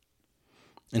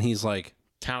 and he's like.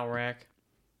 Towel rack.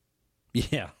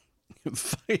 Yeah.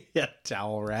 Yeah,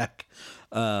 towel rack.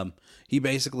 He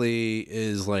basically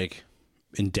is like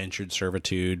indentured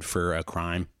servitude for a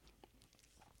crime.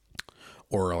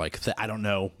 Or like, I don't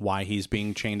know why he's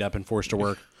being chained up and forced to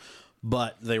work.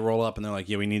 But they roll up and they're like,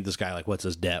 yeah, we need this guy. Like, what's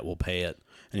his debt? We'll pay it.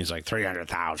 And he's like,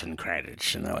 300,000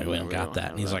 credits. And they're like, we don't got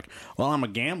that. And he's like, well, I'm a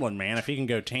gambling man. If he can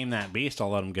go tame that beast, I'll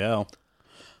let him go.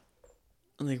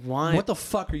 Like, why? What the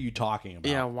fuck are you talking about?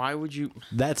 Yeah, why would you?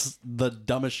 That's the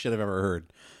dumbest shit I've ever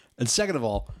heard. And second of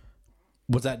all,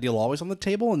 was that deal always on the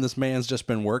table and this man's just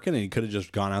been working and he could have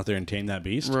just gone out there and tamed that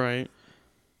beast? Right.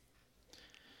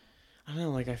 I don't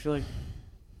know, like, I feel like,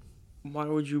 why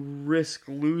would you risk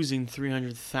losing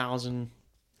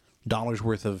 $300,000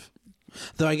 worth of...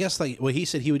 Though I guess, like, what he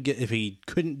said he would get if he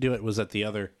couldn't do it was that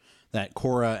that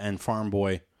Cora and Farm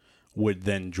Boy would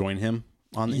then join him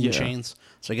in chains.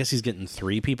 So I guess he's getting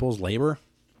 3 people's labor.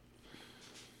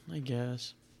 I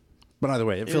guess. But either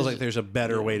way, it feels like there's a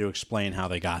better way to explain how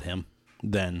they got him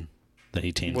than that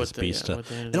he tamed this beast.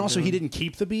 And also, he didn't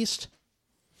keep the beast.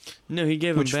 No, he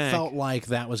gave him back. Which felt like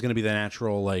that was going to be the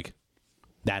natural, like,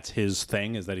 that's his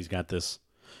thing, is that he's got this.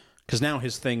 Because now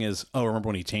his thing is, oh, remember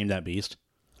when he tamed that beast?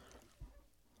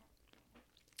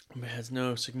 It has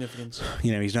no significance.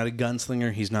 You know, he's not a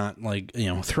gunslinger. He's not, like,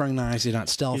 you know, throwing knives. He's not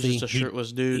stealthy. He's just a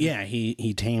shirtless dude. Yeah,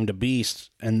 he tamed a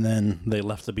beast, and then they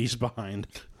left the beast behind.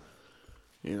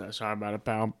 You know, sorry about it,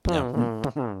 pal.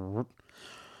 Yeah.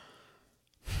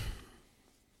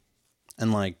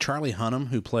 And, like, Charlie Hunnam,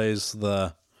 who plays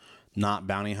the not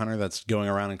bounty hunter that's going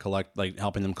around and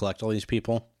helping them collect all these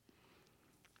people.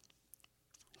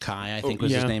 Kai, I think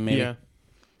was his name, maybe. Yeah.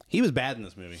 He was bad in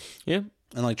this movie. Yeah.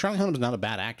 And, like, Charlie Hunnam's not a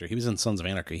bad actor. He was in Sons of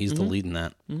Anarchy. He's the lead in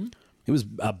that. Mm-hmm. He was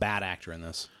a bad actor in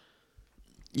this.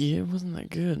 Yeah, it wasn't that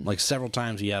good. Like, several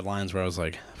times he had lines where I was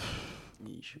like,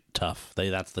 tough.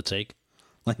 That's the take.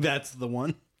 Like, that's the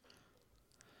one.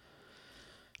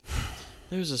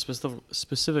 There's a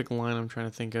specific line I'm trying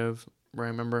to think of where I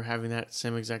remember having that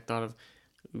same exact thought of,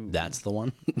 ooh. That's the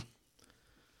one.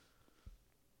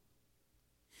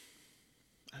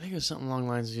 I think it was something along the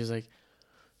lines of, he was like,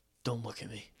 don't look at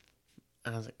me.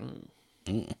 And I was like,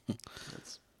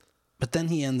 But then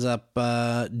he ends up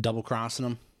double crossing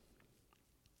him.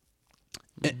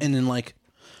 And then, like,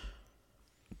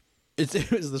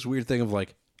 it was this weird thing of,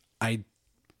 like, I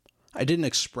didn't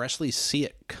expressly see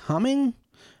it coming,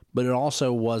 but it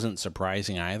also wasn't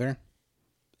surprising either.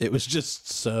 It was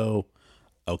just so,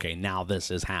 okay, now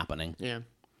this is happening. yeah.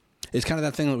 It's kind of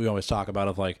that thing that we always talk about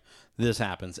of, like, this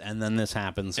happens, and then this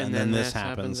happens, and then this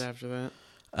happens. After that.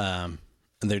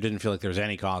 And there didn't feel like there was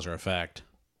any cause or effect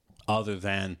other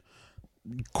than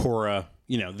Korra,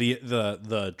 you know,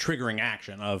 the triggering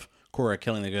action of Korra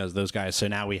killing those guys. So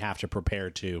now we have to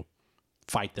prepare to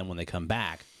fight them when they come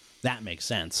back. That makes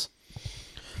sense.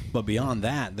 But beyond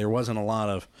that, there wasn't a lot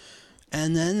of,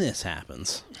 and then this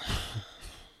happens.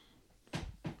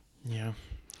 Yeah.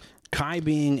 Kai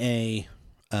being a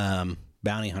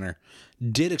bounty hunter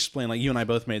did explain, like you and I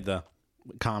both made the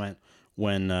comment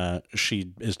when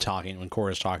she is talking, when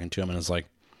Korra is talking to him and is like,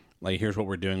 here's what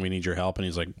we're doing. We need your help. And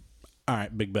he's like, all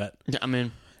right, big bet. Yeah, I'm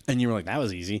in. And you were like, that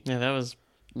was easy. Yeah, that was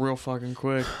real fucking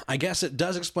quick. I guess it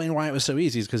does explain why it was so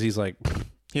easy, is because he's like,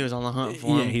 He was on the hunt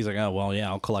for him. He's like, oh, well, yeah,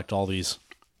 I'll collect all these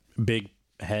big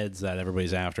heads that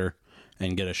everybody's after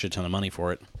and get a shit ton of money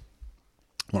for it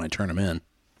when I turn them in.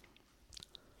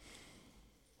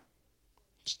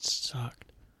 Just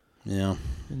sucked. Yeah.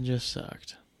 It just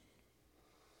sucked.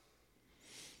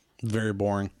 Very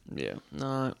boring. Yeah.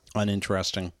 Not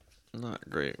Uninteresting.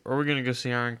 great. Are we gonna go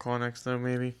see Iron Claw next though,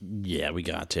 maybe? Yeah, we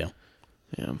got to.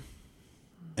 Yeah.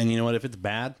 And you know what? If it's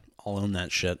bad, I'll own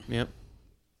that shit. Yep.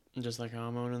 Just like how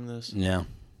I'm owning this. Yeah.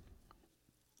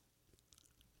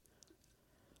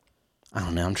 I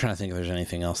don't know. I'm trying to think if there's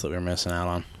anything else that we're missing out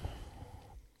on.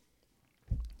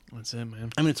 That's it, man.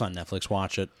 I mean, it's on Netflix.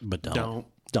 Watch it, but don't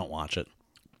watch it.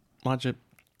 Watch it.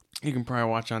 You can probably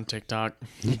watch on TikTok.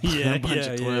 Yeah, a bunch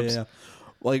of clips. yeah.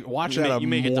 Like, watch You, that. you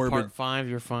make it to part 5,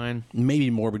 you're fine. Maybe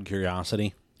morbid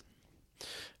curiosity.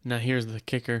 Now here's the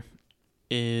kicker: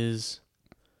 is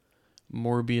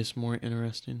Morbius more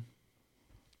interesting?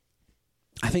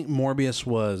 I think Morbius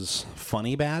was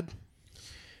funny bad.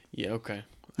 Yeah. Okay.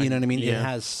 You know what I mean? Yeah. It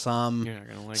has some You're not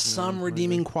gonna like some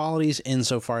redeeming qualities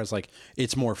insofar as, like,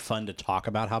 it's more fun to talk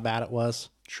about how bad it was.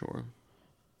 Sure.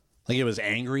 Like, it was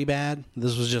angry bad.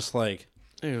 This was just like,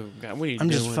 Ew, God, what are you I'm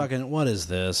doing? just fucking, what is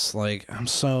this? Like, I'm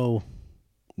so...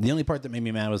 The only part that made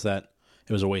me mad was that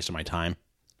it was a waste of my time,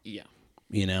 Yeah.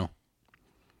 you know?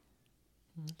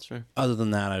 That's fair. Other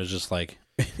than that, I was just like,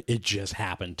 it just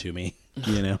happened to me,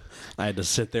 you know? I had to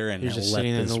sit there and You're just let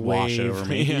sitting in this the wash wave. over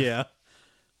me. Yeah. Yeah.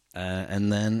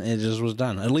 And then it just was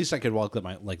done. At least I could look at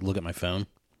my phone.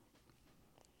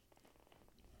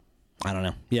 I don't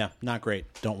know. Yeah, not great.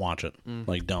 Don't watch it.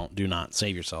 Like, do not.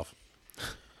 Save yourself.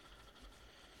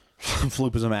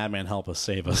 Floop is a madman. Help us.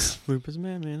 Save us. Floop is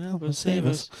madman. Help us, save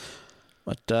us.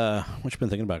 What you been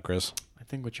thinking about, Chris? I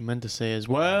think what you meant to say is,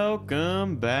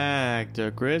 welcome back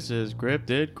to Chris's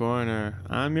Cryptid Corner.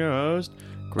 I'm your host,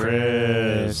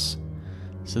 Chris.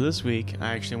 So this week,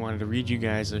 I actually wanted to read you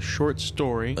guys a short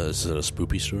story. Is it a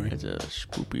spoopy story? It's a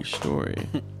spoopy story.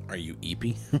 Are you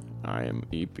eepy? I am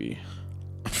EP.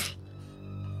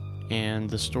 And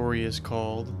the story is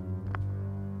called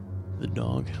The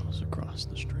Doghouse Across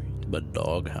the Street. The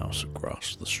doghouse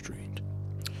across the street.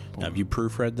 Now, have you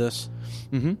proofread this?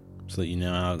 Mm-hmm. So that you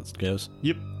know how it goes?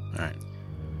 Yep. All right.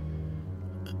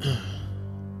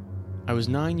 I was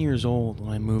 9 years old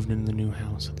when I moved into the new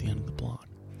house at the end of the block.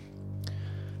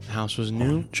 The house was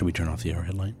new. Should we turn off the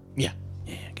overhead light? Yeah.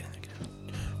 Yeah, get in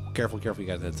there. Careful, you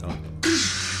guys had some.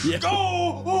 Yeah.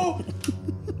 Oh!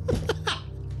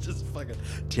 Just fucking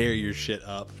tear your shit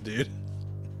up, dude.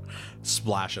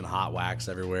 Splashing hot wax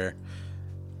everywhere.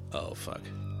 Oh, fuck.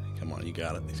 Come on, you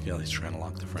got it. He's trying to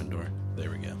lock the front door.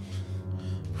 There we go.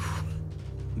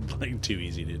 Like, too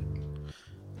easy, dude.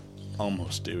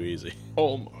 Almost too easy.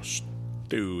 Almost.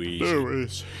 Too easy. Too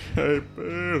easy. Hey,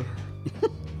 babe.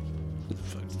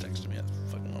 Fuck's texting me at the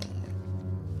fucking moment.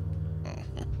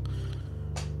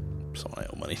 Someone I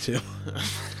owe money to.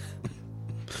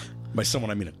 By someone,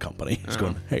 I mean a company. It's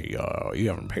going, hey, you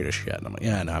haven't paid us yet. And I'm like,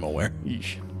 yeah, no, I'm aware.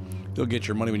 Yeesh. You'll get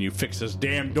your money when you fix this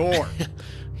damn door.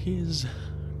 He's a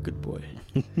good boy.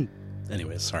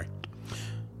 Anyways, sorry.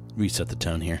 Reset the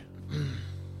tone here.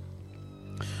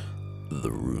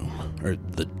 The room, or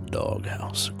the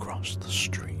doghouse across the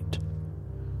street.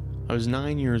 I was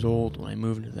 9 years old when I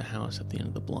moved into the house at the end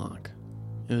of the block.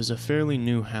 It was a fairly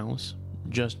new house,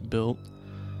 just built,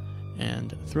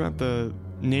 and throughout the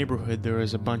neighborhood there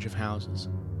was a bunch of houses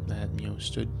that,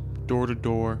 stood door to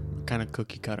door, kind of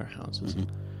cookie cutter houses. Mhm.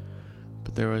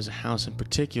 But there was a house in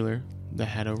particular that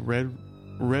had a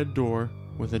red door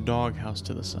with a doghouse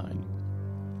to the side.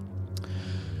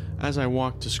 As I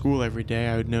walked to school every day,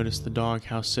 I would notice the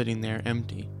doghouse sitting there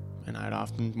empty, and I'd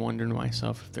often wonder to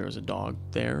myself if there was a dog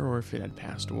there or if it had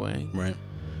passed away. Right.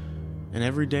 And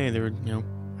every day there would,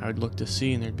 I would look to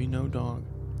see and there'd be no dog.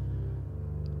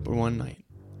 But one night,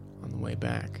 on the way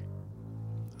back,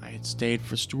 I had stayed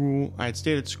at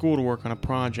school to work on a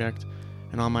project,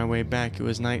 and on my way back it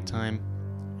was nighttime,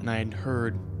 and I had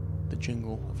heard the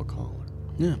jingle of a collar.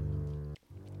 Yeah.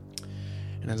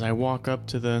 And as I walk up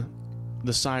to the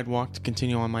sidewalk to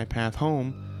continue on my path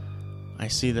home, I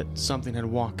see that something had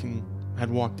walked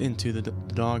into the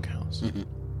doghouse. Mm-hmm.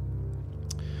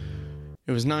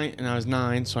 It was night, and I was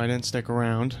 9, so I didn't stick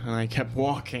around, and I kept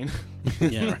walking.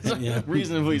 Yeah. Right. Yeah.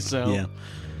 Reasonably so. Yeah.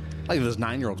 Like this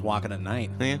 9-year-old's walking at night.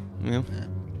 Yeah.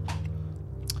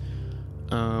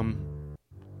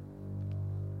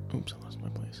 Oops, I lost my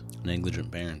place.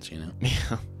 Negligent parents,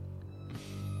 Yeah.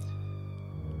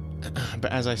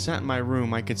 But as I sat in my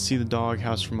room, I could see the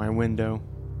doghouse from my window,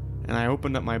 and I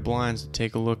opened up my blinds to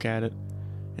take a look at it,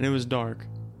 and it was dark,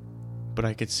 but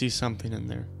I could see something in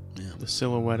there. Yeah. The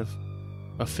silhouette of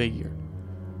a figure.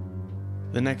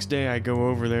 The next day, I go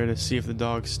over there to see if the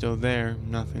dog's still there.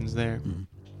 Nothing's there. Mhm.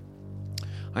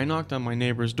 I knocked on my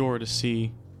neighbor's door to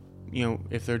see,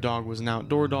 if their dog was an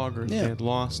outdoor dog or if Yeah. they had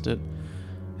lost it,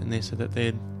 and they said that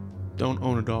they don't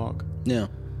own a dog. Yeah.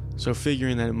 So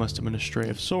figuring that it must have been a stray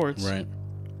of sorts, Right.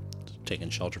 Taking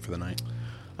shelter for the night.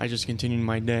 I just continued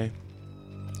my day.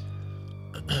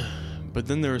 But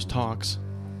then there was talks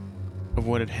of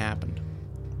what had happened.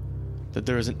 That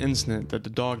there was an incident that the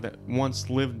dog that once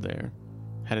lived there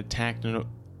had attacked the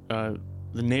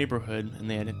neighborhood, and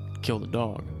they had killed a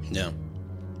dog. Yeah.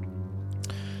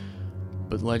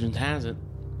 But legend has it,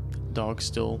 the dog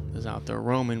still is out there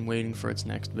roaming, waiting for its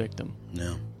next victim.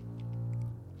 No.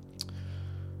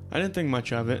 I didn't think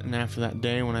much of it, and after that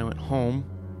day when I went home,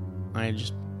 I had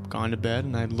just gone to bed,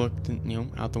 and I looked,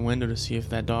 out the window to see if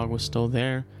that dog was still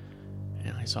there,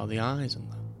 and I saw the eyes in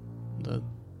the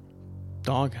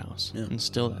doghouse, Yeah. and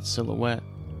still that silhouette.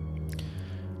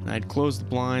 And I'd closed the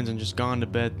blinds and just gone to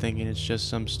bed thinking it's just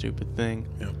some stupid thing.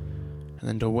 Yeah. And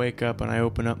then to wake up and I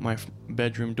open up my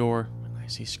bedroom door and I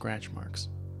see scratch marks.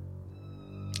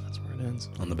 That's where it ends.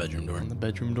 On the bedroom door. On the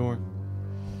bedroom door.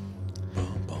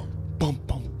 Boom, boom. Bum,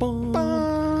 bum, bum.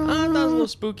 Ah, that was a little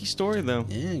spooky story though.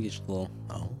 Yeah, get you a little.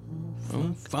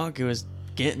 Oh, fuck, it was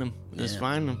getting him. It was Yeah.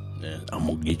 finding him. Yeah. I'm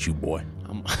gonna get you, boy.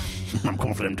 I'm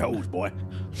going for them toes, boy.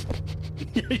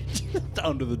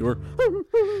 Down to the door.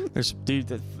 There's dude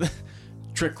that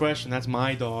trick question. That's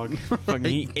my dog. Fucking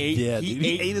he ate. Yeah, he dude,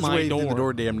 ate his my way door. through the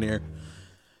door damn near.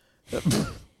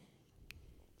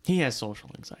 He has social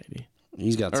anxiety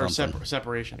He's got or something.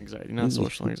 separation anxiety, not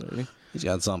social anxiety. He's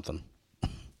got something.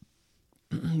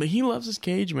 But he loves his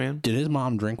cage, man. Did his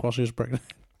mom drink while she was pregnant?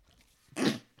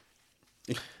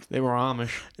 They were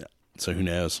Amish. So who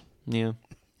knows? Yeah.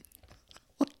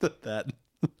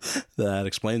 That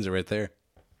explains it right there.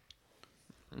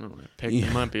 I don't know. Picked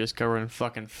him up. He was covered in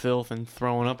fucking filth and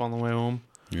throwing up on the way home.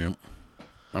 Yep.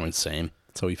 I mean, same.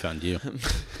 That's how we found you.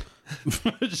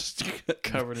 Just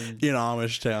Covered in in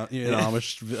Amish town, in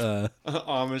Amish,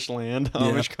 Amish land,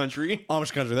 Amish country.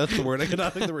 Amish country. That's the word. I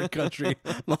cannot think of the word country.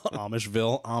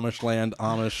 Amishville, Amish land,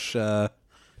 Amish. Out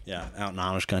in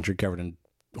Amish country, covered in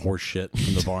horse shit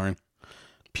in the barn,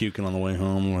 puking on the way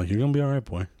home. Like, you're gonna be all right,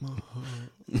 boy.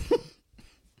 We're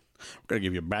gonna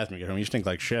give you a bath when you get home. You stink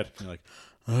like shit. You're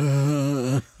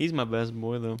like, He's my best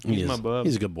boy, though. he He's is. my bub.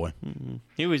 He's a good boy.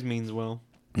 He always means well.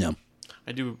 Yeah.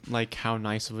 I do like how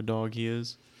nice of a dog he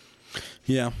is.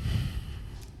 Yeah.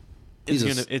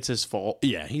 It's his fault.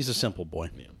 Yeah, he's a simple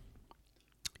boy. Yeah.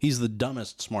 He's the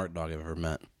dumbest smart dog I've ever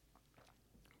met.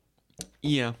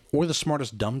 Yeah. Or the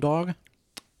smartest dumb dog.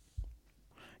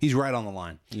 He's right on the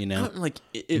line, you know? Like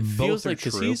it Both feels are like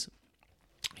because true.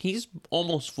 he's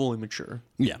almost fully mature.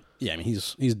 Yeah. Yeah, I mean,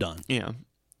 he's done. Yeah.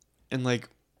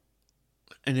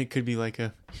 And it could be like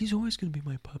he's always going to be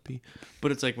my puppy.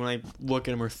 But it's like when I look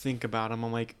at him or think about him,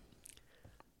 I'm like,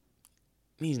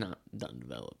 he's not done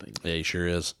developing. Yeah, he sure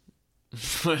is.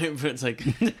 But it's like,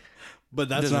 But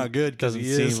that's doesn't- not good because doesn't he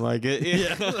is. seem like it.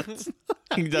 Yeah.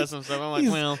 He does some stuff. I'm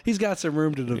like, He's got some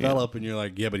room to develop, and you're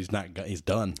like, yeah, but he's not. He's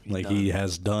done. Like he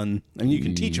has done. I mean, you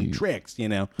can teach him tricks, you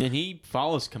know. and he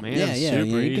follows commands. Yeah, super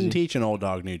you easy. can teach an old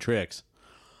dog new tricks.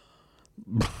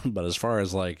 But as far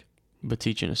as like, But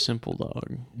teaching a simple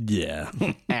dog, yeah,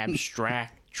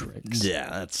 abstract tricks. Yeah,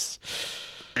 that's.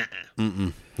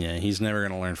 Yeah, he's never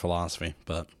gonna learn philosophy,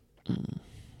 but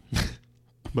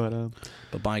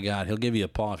But by God, he'll give you a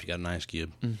paw if you got an ice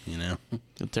cube. You know.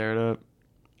 he'll tear it up.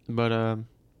 But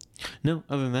no,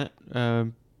 other than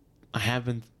that,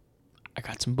 I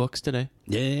got some books today.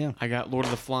 Yeah. I got Lord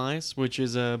of the Flies, which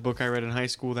is a book I read in high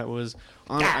school that was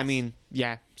on. I mean,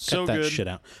 yeah, so Cut that good. shit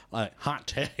out. Hot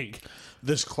take.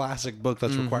 This classic book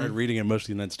that's required reading in most of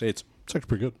the United States. It's actually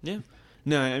pretty good. Yeah.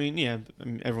 No, I mean, yeah,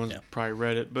 everyone's probably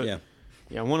read it, but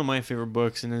yeah, one of my favorite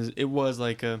books, and it was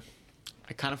like I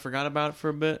kind of forgot about it for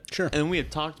a bit. Sure. And we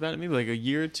had talked about it maybe like a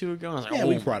year or two ago. And I was like, Yeah, oh,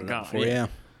 we my brought it God, up before. Yeah.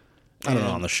 I don't know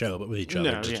on the show, but with each other,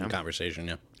 No, just yeah. in conversation.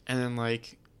 Yeah. And then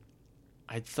like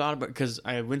I thought about, because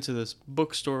I went to this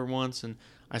bookstore once and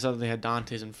I saw that they had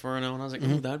Dante's Inferno, and I was like,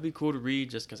 oh, that'd be cool to read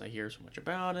just because I hear so much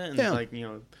about it, and Yeah. like, you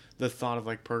know, the thought of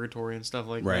like purgatory and stuff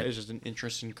like Right. that is just an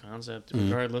interesting concept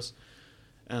regardless.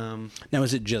 Now,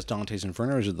 is it just Dante's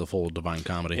Inferno, or is it the full Divine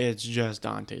Comedy? It's just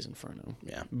Dante's Inferno.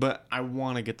 Yeah. But I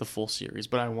want to get the full series,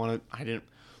 but I didn't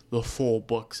the full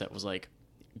book set was like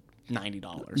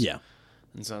 $90. Yeah.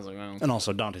 And so I was like, well, And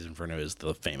also, Dante's Inferno is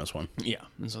the famous one. yeah.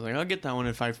 And so I was like, I'll get that one.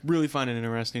 If I really find it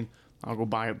interesting, I'll go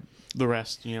buy the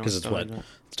rest, you know. Because it's stuff what? like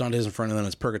It's Dante's Inferno, then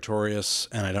it's Purgatorius,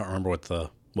 and I don't remember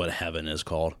what heaven is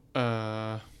called.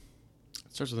 that.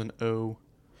 It starts with an O.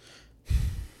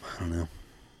 I don't know.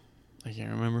 I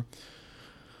can't remember.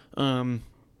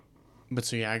 But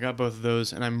so yeah, I got both of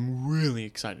those, and I'm really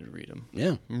excited to read them.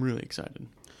 Yeah. I'm really excited.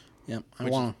 Yeah. I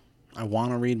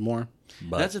want to read more.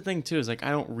 But That's the thing too, is like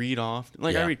I don't read often.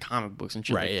 Like I Yeah. read comic books and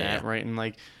shit Right, like yeah, that, yeah. right? And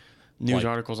like news Like-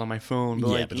 articles on my phone. But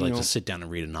yeah, like, but you like know, to sit down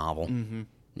and read a novel. Mhm.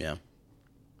 Yeah.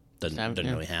 Doesn't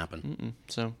Yeah. really happen.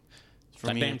 So for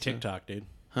That me, damn it's TikTok, dude.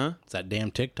 huh? It's that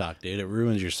damn TikTok, dude. It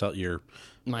ruins your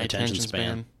My attention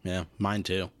span. Yeah, mine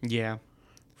too. Yeah,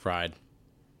 Fried.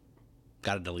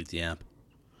 Got to delete the app.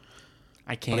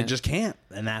 I But can't. I just can't,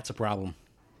 and that's a problem.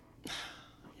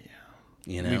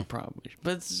 You We know. probably,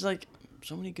 but it's just like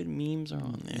so many good memes are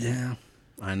on there. Yeah,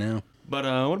 I know. But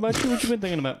what about you? What you been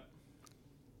thinking about?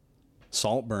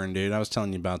 Saltburn, dude. I was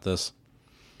telling you about this.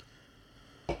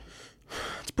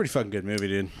 It's a pretty fucking good movie,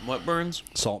 dude. What burns?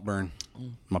 Saltburn.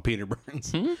 My Peter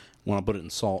Burns. Want to put it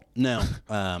in salt? No.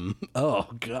 Oh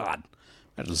God.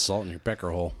 Imagine salt in your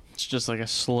pecker hole. It's just like a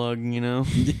slug, you know,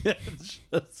 It's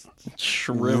just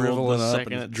shriveled shriveling the up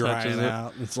second and it it's touches drying it.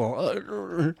 out. It's all.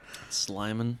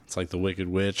 Sliming. It's like the Wicked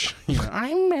Witch.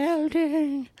 I'm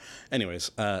melting.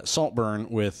 Anyways, Saltburn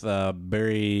with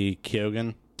Barry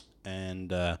Keoghan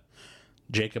and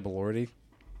Jacob Elordi.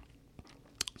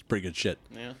 It's pretty good shit.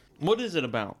 Yeah. What is it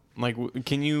about? Like,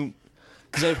 can you?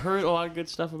 Because I've heard a lot of good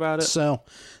stuff about it. So,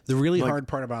 the really Like- hard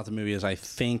part about the movie is I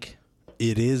think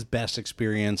it is best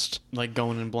experienced Like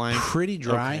going in blind. pretty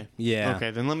dry. Okay. Yeah. Okay,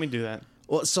 then let me do that.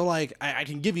 Well, so like I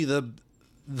can give you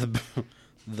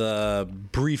the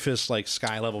briefest like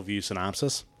sky level view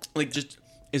synopsis. Like, just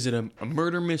is it a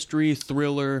murder mystery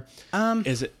thriller?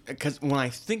 Is it? Because when I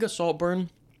think of Saltburn,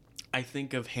 I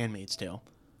think of Handmaid's Tale.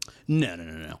 No.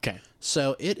 Okay.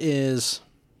 So it's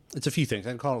a few things.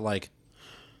 I'd call it like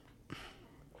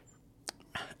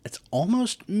it's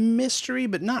almost mystery,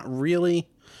 but not really.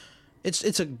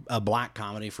 It's a black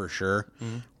comedy for sure,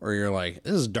 where you're like,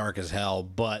 this is dark as hell,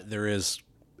 but it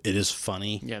is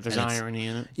funny. Yeah, there's and irony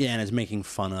in it. Yeah, and it's making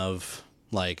fun of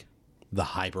like the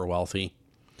hyper wealthy,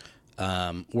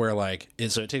 where like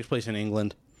so it takes place in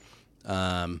England,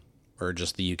 or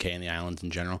just the UK and the islands in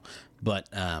general. But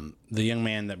the young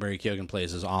man that Barry Keoghan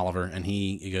plays is Oliver, and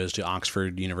he goes to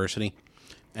Oxford University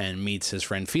and meets his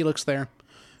friend Felix there,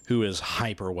 who is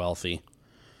hyper wealthy,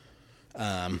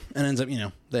 and ends up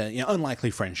the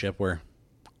unlikely friendship where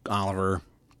Oliver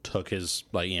took his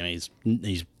he's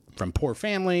from poor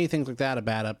family, things like that, a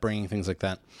bad upbringing, things like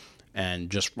that, and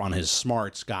just on his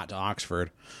smarts got to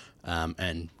Oxford,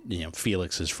 and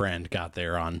Felix, his friend, got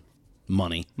there on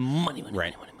money. Money.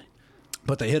 Right.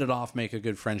 But they hit it off, make a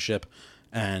good friendship,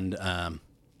 and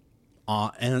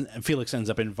Felix ends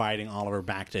up inviting Oliver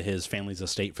back to his family's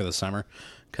estate for the summer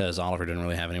because Oliver didn't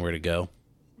really have anywhere to go,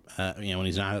 when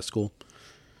he's not at school.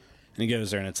 And he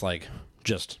goes there, and it's like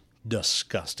just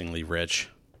disgustingly rich,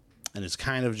 and it's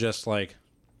kind of just like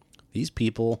these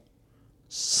people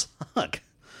suck,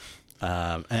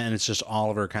 and it's just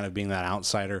Oliver kind of being that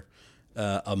outsider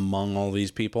among all these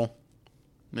people.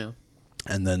 Yeah.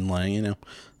 And then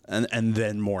and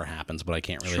then more happens, but I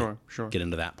can't really Sure. get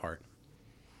into that part.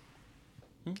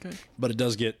 Okay. But it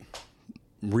does get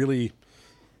really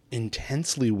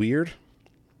intensely weird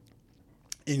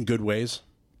in good ways.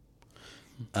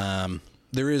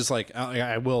 there is like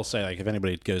I will say, like, if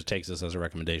anybody takes this as a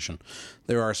recommendation,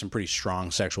 there are some pretty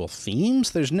strong sexual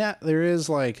themes. There is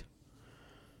like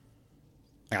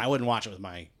I wouldn't watch it with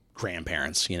my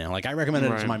grandparents, you know. Like, I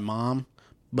recommended it to my mom,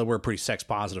 but we're a pretty sex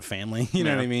positive family, you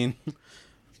know what I mean?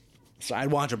 So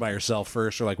I'd watch it by yourself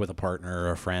first, or like with a partner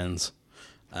or friends.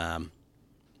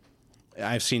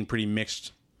 I've seen pretty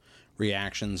mixed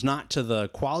reactions, not to the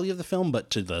quality of the film, but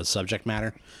to the subject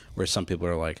matter, where some people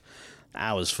are like,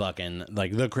 I was fucking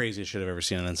like the craziest shit I've ever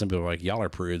seen, and then some people are like, y'all are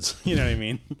prudes. You know what I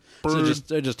mean? So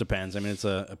it just depends. I mean, it's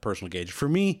a personal gauge. For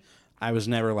me, I was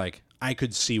never like, I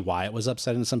could see why it was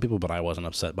upsetting to some people, but I wasn't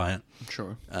upset by it.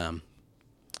 Sure.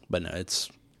 But no, it's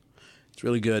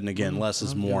really good. And again, less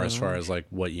is more as far as like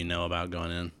what you know about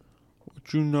going in.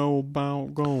 What you know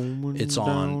about going It's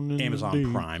on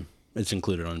Amazon Prime. It's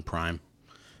included on Prime.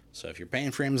 So if you're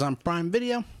paying for Amazon Prime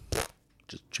Video,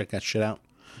 just check that shit out.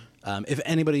 If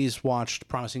anybody's watched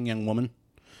Promising Young Woman,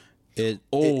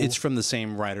 it's from the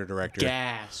same writer-director.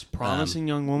 Gas. Promising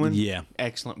Young Woman? Yeah.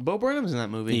 Excellent. Bo Burnham's in that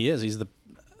movie. He is. He's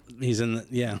in the,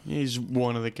 yeah. He's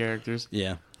one of the characters.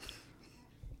 Yeah.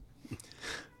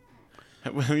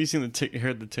 Have you seen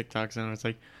heard the TikToks and it's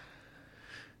like,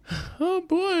 oh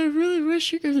boy, I really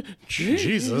wish you could.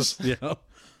 Jesus. Yeah.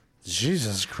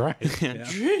 Jesus Christ. Yeah.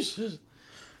 Jesus.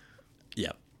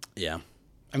 Yeah. Yeah.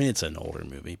 I mean, it's an older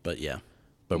movie, but yeah.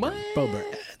 Bo Burnham.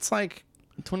 It's like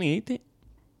 2018?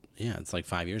 Yeah, it's like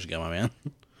 5 years ago, my man.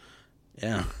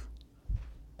 Yeah.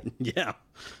 Yeah.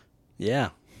 Yeah.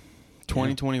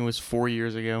 2020 was 4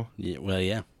 years ago. Yeah. Well,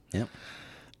 yeah. Yep.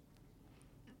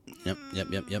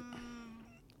 Yep.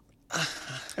 I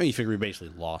mean, you figure we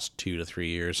basically lost 2 to 3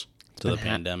 years to the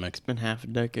pandemic. It's been half a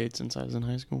decade since I was in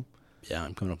high school. Yeah,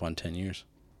 I'm coming up on 10 years.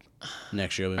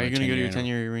 Next year, are you going to go to your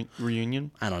 10-year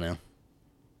reunion? I don't know.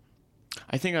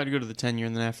 I think I'd go to the 10-year,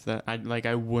 and then after that,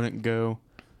 I wouldn't go.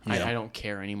 Yeah. I don't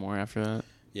care anymore after that.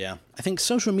 Yeah. I think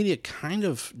social media kind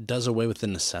of does away with the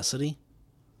necessity.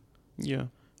 Yeah.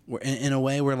 In a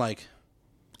way where, like,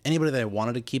 anybody that I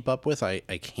wanted to keep up with, I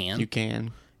can. You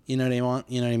can. You know what I want?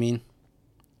 You know what I mean?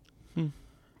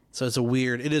 So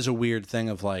it is a weird thing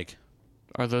of, like...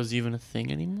 Are those even a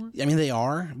thing anymore? I mean, they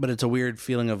are, but it's a weird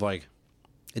feeling of, like,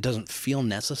 it doesn't feel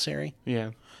necessary. Yeah.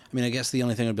 I mean, I guess the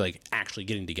only thing would be, like, actually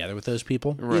getting together with those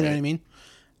people. Right. You know what I mean?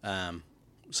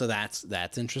 So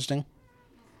that's interesting.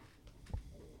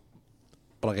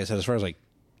 But like I said, as far as, like,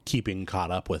 keeping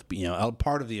caught up with, you know,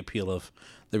 part of the appeal of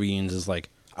the reunions is, like,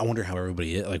 I wonder how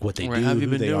everybody is, like, what they do, have you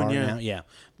who been they doing, are yeah. now. Yeah.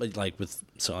 But, like, like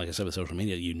I said, with social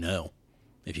media, you know,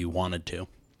 if you wanted to.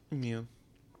 Yeah.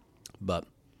 But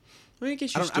I mean, I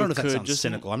guess I don't know if that sounds just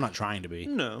cynical. I'm not trying to be.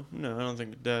 No, I don't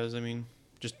think it does. I mean,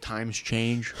 just times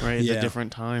change, right? It's Yeah. a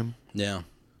different time. Yeah.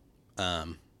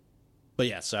 But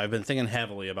yeah, so I've been thinking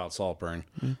heavily about Saltburn.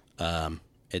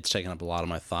 It's taken up a lot of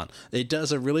my thought. It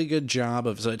does a really good job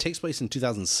of, so it takes place in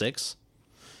 2006.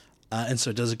 And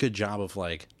so it does a good job of,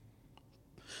 like,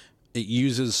 it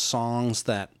uses songs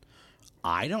that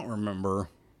I don't remember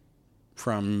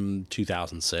from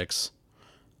 2006.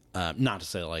 Not to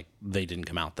say, like, they didn't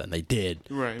come out then. They did.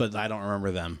 Right. But I don't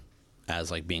remember them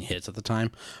as, like, being hits at the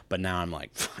time. But now I'm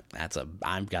like,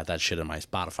 I've got that shit in my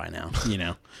Spotify now, you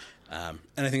know? And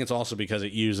I think it's also because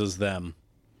it uses them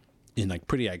in, like,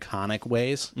 pretty iconic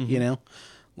ways, you know?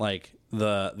 Like,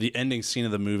 the ending scene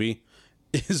of the movie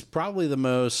is probably the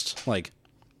most, like,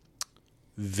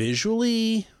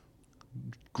 visually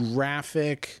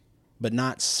graphic, but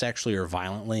not sexually or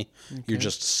violently. Okay. You're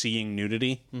just seeing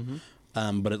nudity.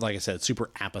 But like I said, it's super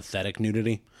apathetic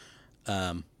nudity.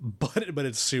 But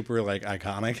it's super, like,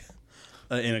 iconic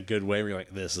in a good way where you're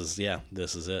like, this is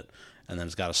it. And then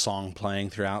it's got a song playing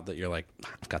throughout that you're like,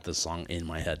 I've got this song in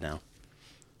my head now.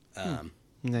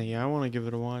 Yeah, I want to give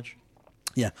it a watch.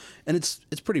 Yeah. And it's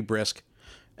pretty brisk.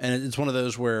 And it's one of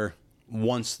those where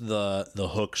once the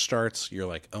hook starts, you're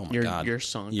like, oh my God, you're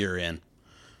sunk. You're in.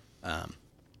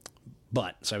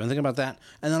 But so I've been thinking about that,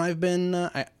 and then I've been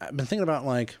thinking about,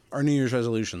 like, our New Year's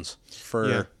resolutions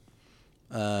for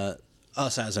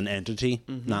us as an entity,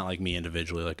 not like me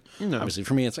individually. Like, obviously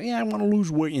for me, it's like, I want to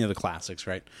lose weight. You know, the classics,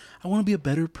 right? I want to be a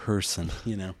better person.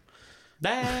 You know,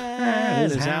 that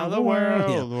is how the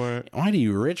world works. Why do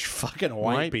you rich fucking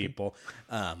white people?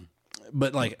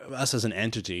 But like us as an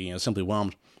entity, you know, Simply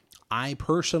Whelmed. I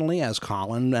personally, as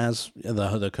Colin, as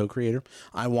the co-creator,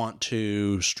 I want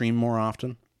to stream more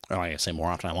often. Oh, I say more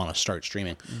often. I want to start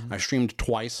streaming. I streamed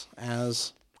twice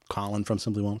as Colin from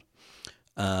Simply Whelmed.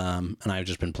 And I've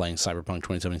just been playing Cyberpunk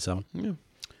 2077.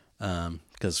 Yeah.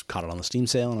 Because caught it on the Steam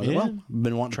sale, and I was like, well, I've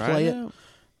been wanting to play it.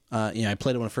 You know, I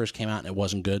played it when it first came out, and it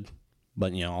wasn't good.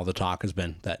 But, you know, all the talk has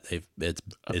been that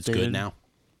it's good now.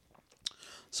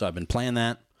 So I've been playing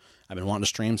that. I've been wanting to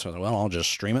stream, so I was like, well, I'll just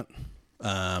stream it.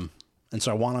 And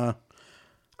so I want to,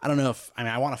 I don't know if,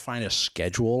 I want to find a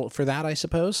schedule for that, I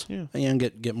suppose. Yeah. And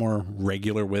get more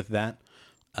regular with that.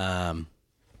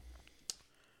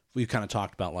 We've kind of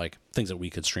talked about like things that we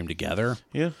could stream together.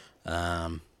 Yeah.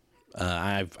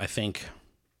 I think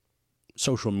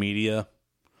social media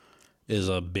is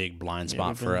a big blind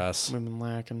spot for us. We've been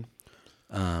lacking.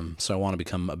 So I want to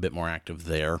become a bit more active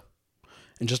there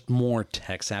and just more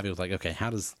tech savvy with like, okay,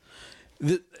 how does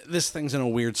this thing's in a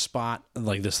weird spot,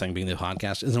 like this thing being the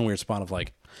podcast is in a weird spot of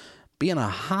like being a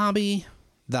hobby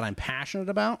that I'm passionate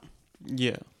about.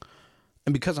 Yeah.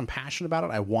 And because I'm passionate about it,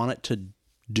 I want it to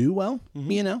do well,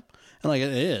 you know? And like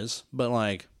it is, but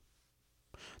like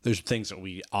there's things that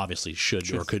we obviously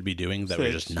should or could be doing that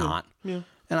we're just not. Yeah.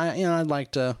 And I'd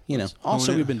like to,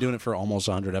 also we've been doing it for almost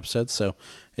 100 episodes, so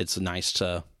it's nice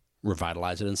to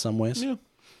revitalize it in some ways. Yeah.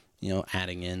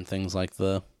 Adding in things like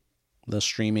the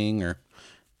streaming or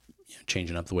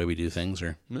changing up the way we do things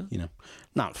or,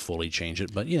 not fully change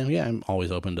it, but I'm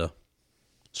always open to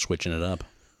switching it up.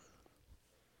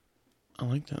 I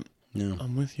like that. Yeah.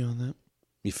 I'm with you on that.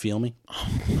 You feel me?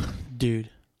 Dude.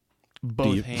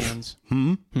 Both hands.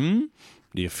 Do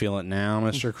you feel it now,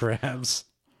 Mr. Krabs?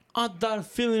 I'm not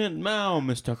feeling it now,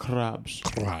 Mr. Krabs.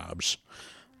 Krabs.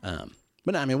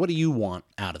 But I mean, what do you want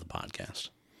out of the podcast?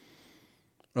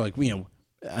 Or like,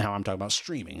 how I'm talking about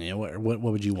streaming. What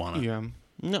would you want to? Yeah.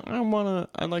 No,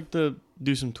 I'd like to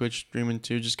do some Twitch streaming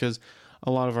too, just because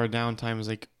a lot of our downtime is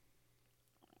like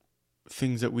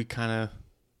things that we kind of,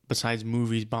 besides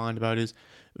movies, bond about is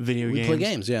video games. We play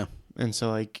games, yeah. And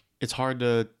so like, it's hard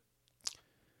to,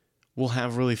 we'll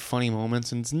have really funny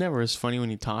moments, and it's never as funny when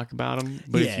you talk about them.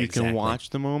 But if you can watch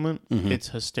the moment, it's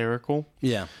hysterical.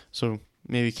 Yeah. So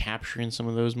maybe capturing some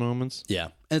of those moments. Yeah.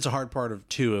 And it's a hard part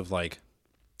of like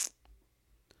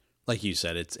you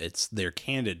said, it's their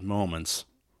candid moments.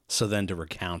 So then to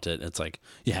recount it, it's like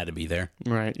you had to be there.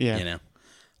 Right. Yeah.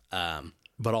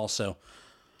 But also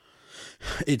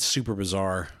it's super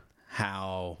bizarre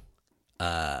how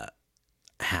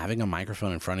having a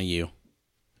microphone in front of you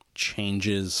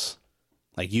changes,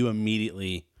 like you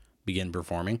immediately begin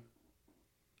performing.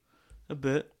 A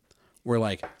bit. Where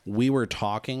like we were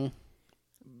talking,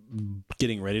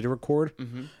 getting ready to record,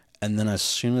 and then as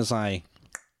soon as I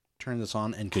turned this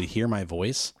on and could hear my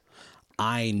voice,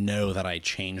 I know that I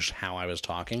changed how I was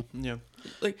talking. Yeah.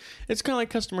 Like it's kind of like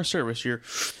customer service. You're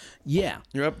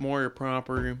up more, you're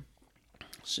proper,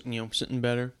 sitting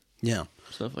better. Yeah.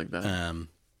 Stuff like that.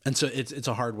 And so it's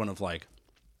a hard one of like,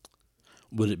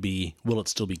 will it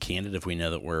still be candid if we know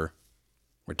that we're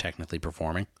technically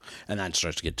performing? And that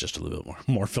starts to get just a little bit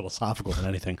more philosophical than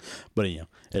anything. But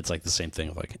it's like the same thing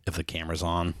of like if the camera's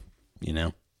on,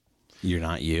 you're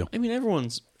not you. I mean,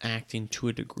 everyone's acting to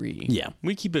a degree. Yeah.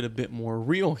 We keep it a bit more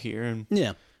real here, and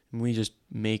we just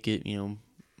make it,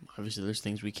 obviously there's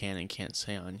things we can and can't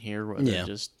say on here, whether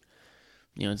just,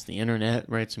 it's the internet,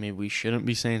 right? So maybe we shouldn't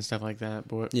be saying stuff like that,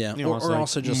 but or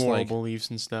also just moral like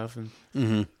beliefs and stuff. And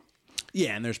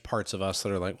and there's parts of us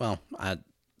that are like, well, I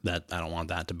don't want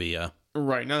that to be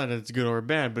right, not that it's good or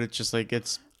bad, but it's just like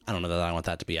I don't know that I want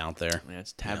that to be out there. Yeah,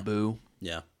 it's taboo.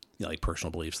 Yeah, like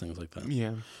personal beliefs, things like that.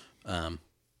 Yeah.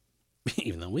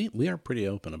 Even though we are pretty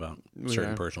open about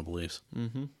certain personal beliefs.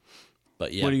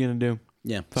 But yeah, what are you gonna do?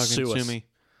 Yeah, fucking sue us. me.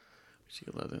 See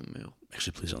a letter in the mail.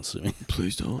 Actually, please don't sue me.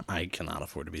 Please don't. I cannot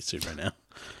afford to be sued right now.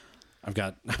 I've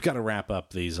got to wrap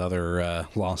up these other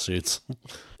lawsuits.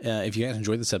 If you guys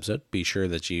enjoyed this episode, be sure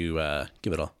that you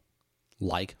give it a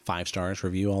like, 5 stars,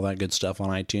 review, all that good stuff on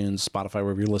iTunes, Spotify,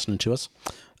 wherever you're listening to us.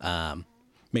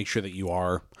 Make sure that you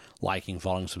are liking,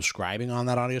 following, subscribing on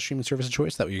that audio streaming service of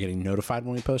choice. That way you're getting notified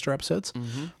when we post our episodes.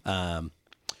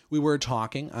 We were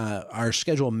talking. Our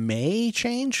schedule may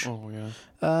change. Oh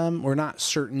yeah. We're not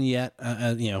certain yet.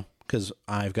 Because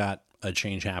I've got a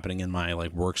change happening in my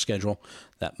work schedule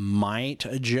that might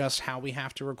adjust how we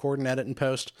have to record and edit and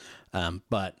post.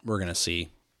 But we're gonna see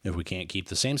if we can't keep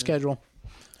the same schedule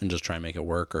and just try and make it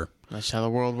work. Or that's how the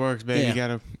world works, baby. You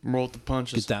gotta roll with the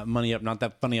punches. Get that money up, not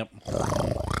that funny up.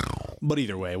 But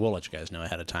either way, we'll let you guys know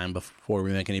ahead of time before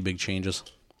we make any big changes.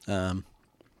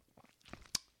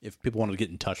 If people wanted to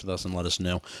get in touch with us and let us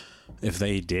know if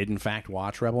they did, in fact,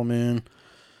 watch Rebel Moon,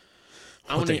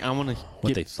 what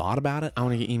they thought about it. I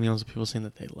want to get emails of people saying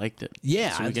that they liked it.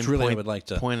 Yeah, so it's really, I would like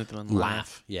to point at them and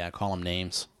laugh. Yeah, call them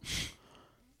names.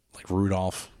 Like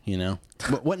Rudolph,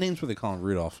 What names were they calling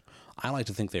Rudolph? I like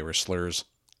to think they were slurs.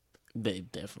 They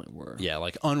definitely were. Yeah,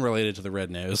 like unrelated to the red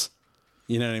nose.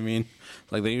 You know what I mean?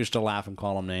 Like they used to laugh and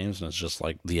call them names, and it's just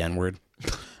like the N-word.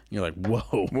 You're like,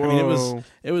 whoa. I mean,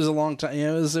 it was a long time. It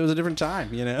was a different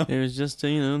time, you know. It was just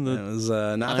it was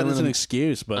not that it's an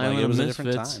excuse, but like, it was a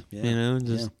different time. Yeah. You know,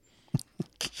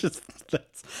 just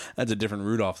that's a different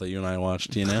Rudolph that you and I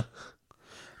watched, you know.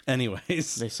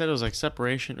 Anyways, they said it was like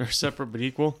separation or separate but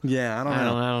equal. Yeah, I don't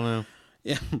know.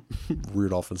 Yeah,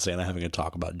 Rudolph and Santa having a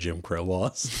talk about Jim Crow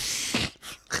laws.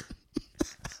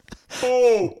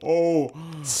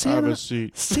 Santa, have a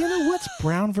seat. Santa, what's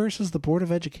Brown versus the Board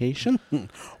of Education?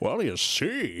 Well, you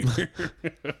see.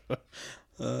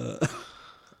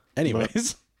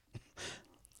 Anyways.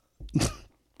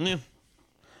 Yeah.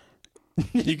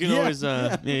 You can always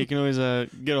you can always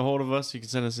get a hold of us. You can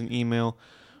send us an email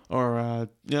or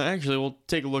actually we'll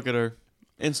take a look at our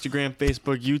Instagram,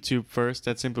 Facebook, YouTube first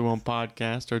at Simply Whelmed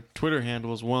Podcast. Our Twitter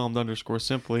handle is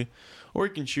whelmed_simply. Or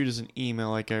you can shoot us an email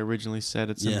like I originally said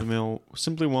at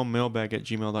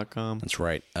simplywhelmedmailbag@gmail.com. That's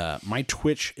right. My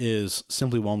Twitch is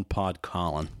Simply Whelmed Pod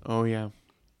Colin. Oh yeah.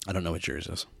 I don't know what yours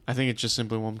is. I think it's just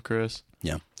Simply Whelmed Chris.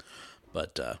 Yeah.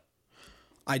 But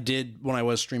I did, when I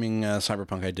was streaming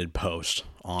Cyberpunk, I did post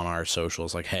on our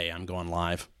socials like, hey, I'm going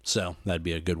live. So that'd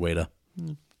be a good way to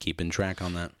keep in track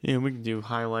on that. Yeah, we can do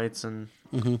highlights and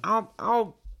my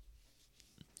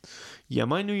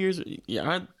New Year's,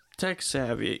 I'm tech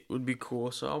savvy would be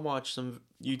cool. So I'll watch some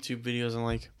YouTube videos on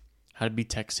like how to be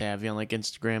tech savvy on like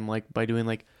Instagram, like by doing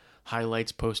like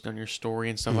highlights, post on your story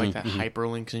and stuff like that,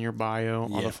 hyperlinks in your bio,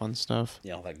 all the fun stuff.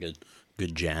 Yeah, all that good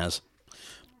jazz.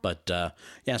 But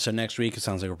so next week it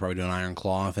sounds like we're probably doing Iron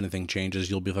Claw. If anything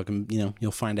changes, you'll be fucking,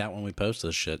 you'll find out when we post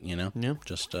this shit, you know? Yeah.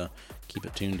 Just keep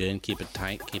it tuned in, keep it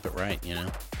tight, keep it right, you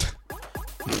know?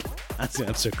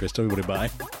 That's it, Chris. Tell everybody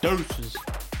bye. Doses.